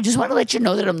 He's like, I just want to let you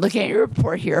know that I'm looking at your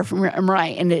report here from your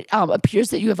MRI, and it appears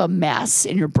that you have a mass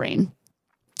in your brain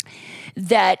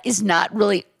that is not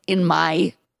really in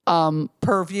my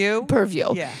purview.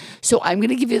 Yeah. So I'm going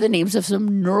to give you the names of some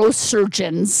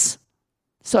neurosurgeons.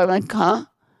 So I'm like, huh?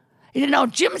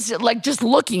 Jim's like just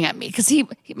looking at me because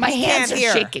my hands are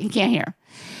shaking. He can't hear.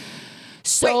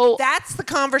 So wait, that's the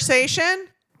conversation?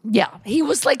 Yeah. He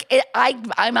was like,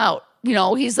 I'm out.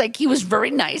 He's like, he was very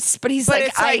nice, but he's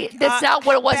that's not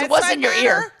what it was. It wasn't your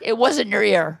ear. It wasn't your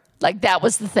ear. Like that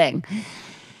was the thing.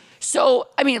 So,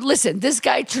 I mean, listen, this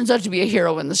guy turns out to be a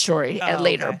hero in the story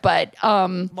later, okay. But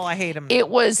well, I hate him. It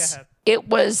was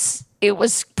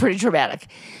pretty dramatic.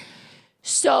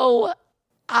 So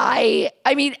I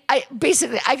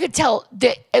could tell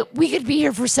that we could be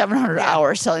here for 700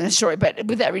 hours telling the story, but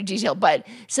with every detail. But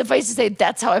suffice to say,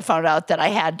 that's how I found out that I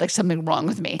had like something wrong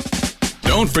with me.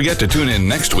 Don't forget to tune in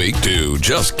next week to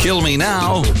Just Kill Me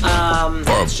Now.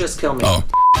 It's Just Kill Me. Oh.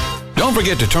 Don't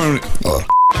forget to turn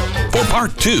for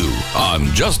part 2 on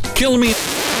Just Kill Me.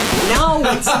 No,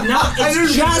 it's not.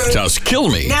 It's Just Kill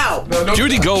Me. No.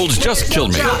 Judy Gold's Just Kill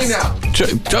Me. Kill me now.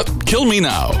 Just kill me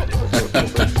now.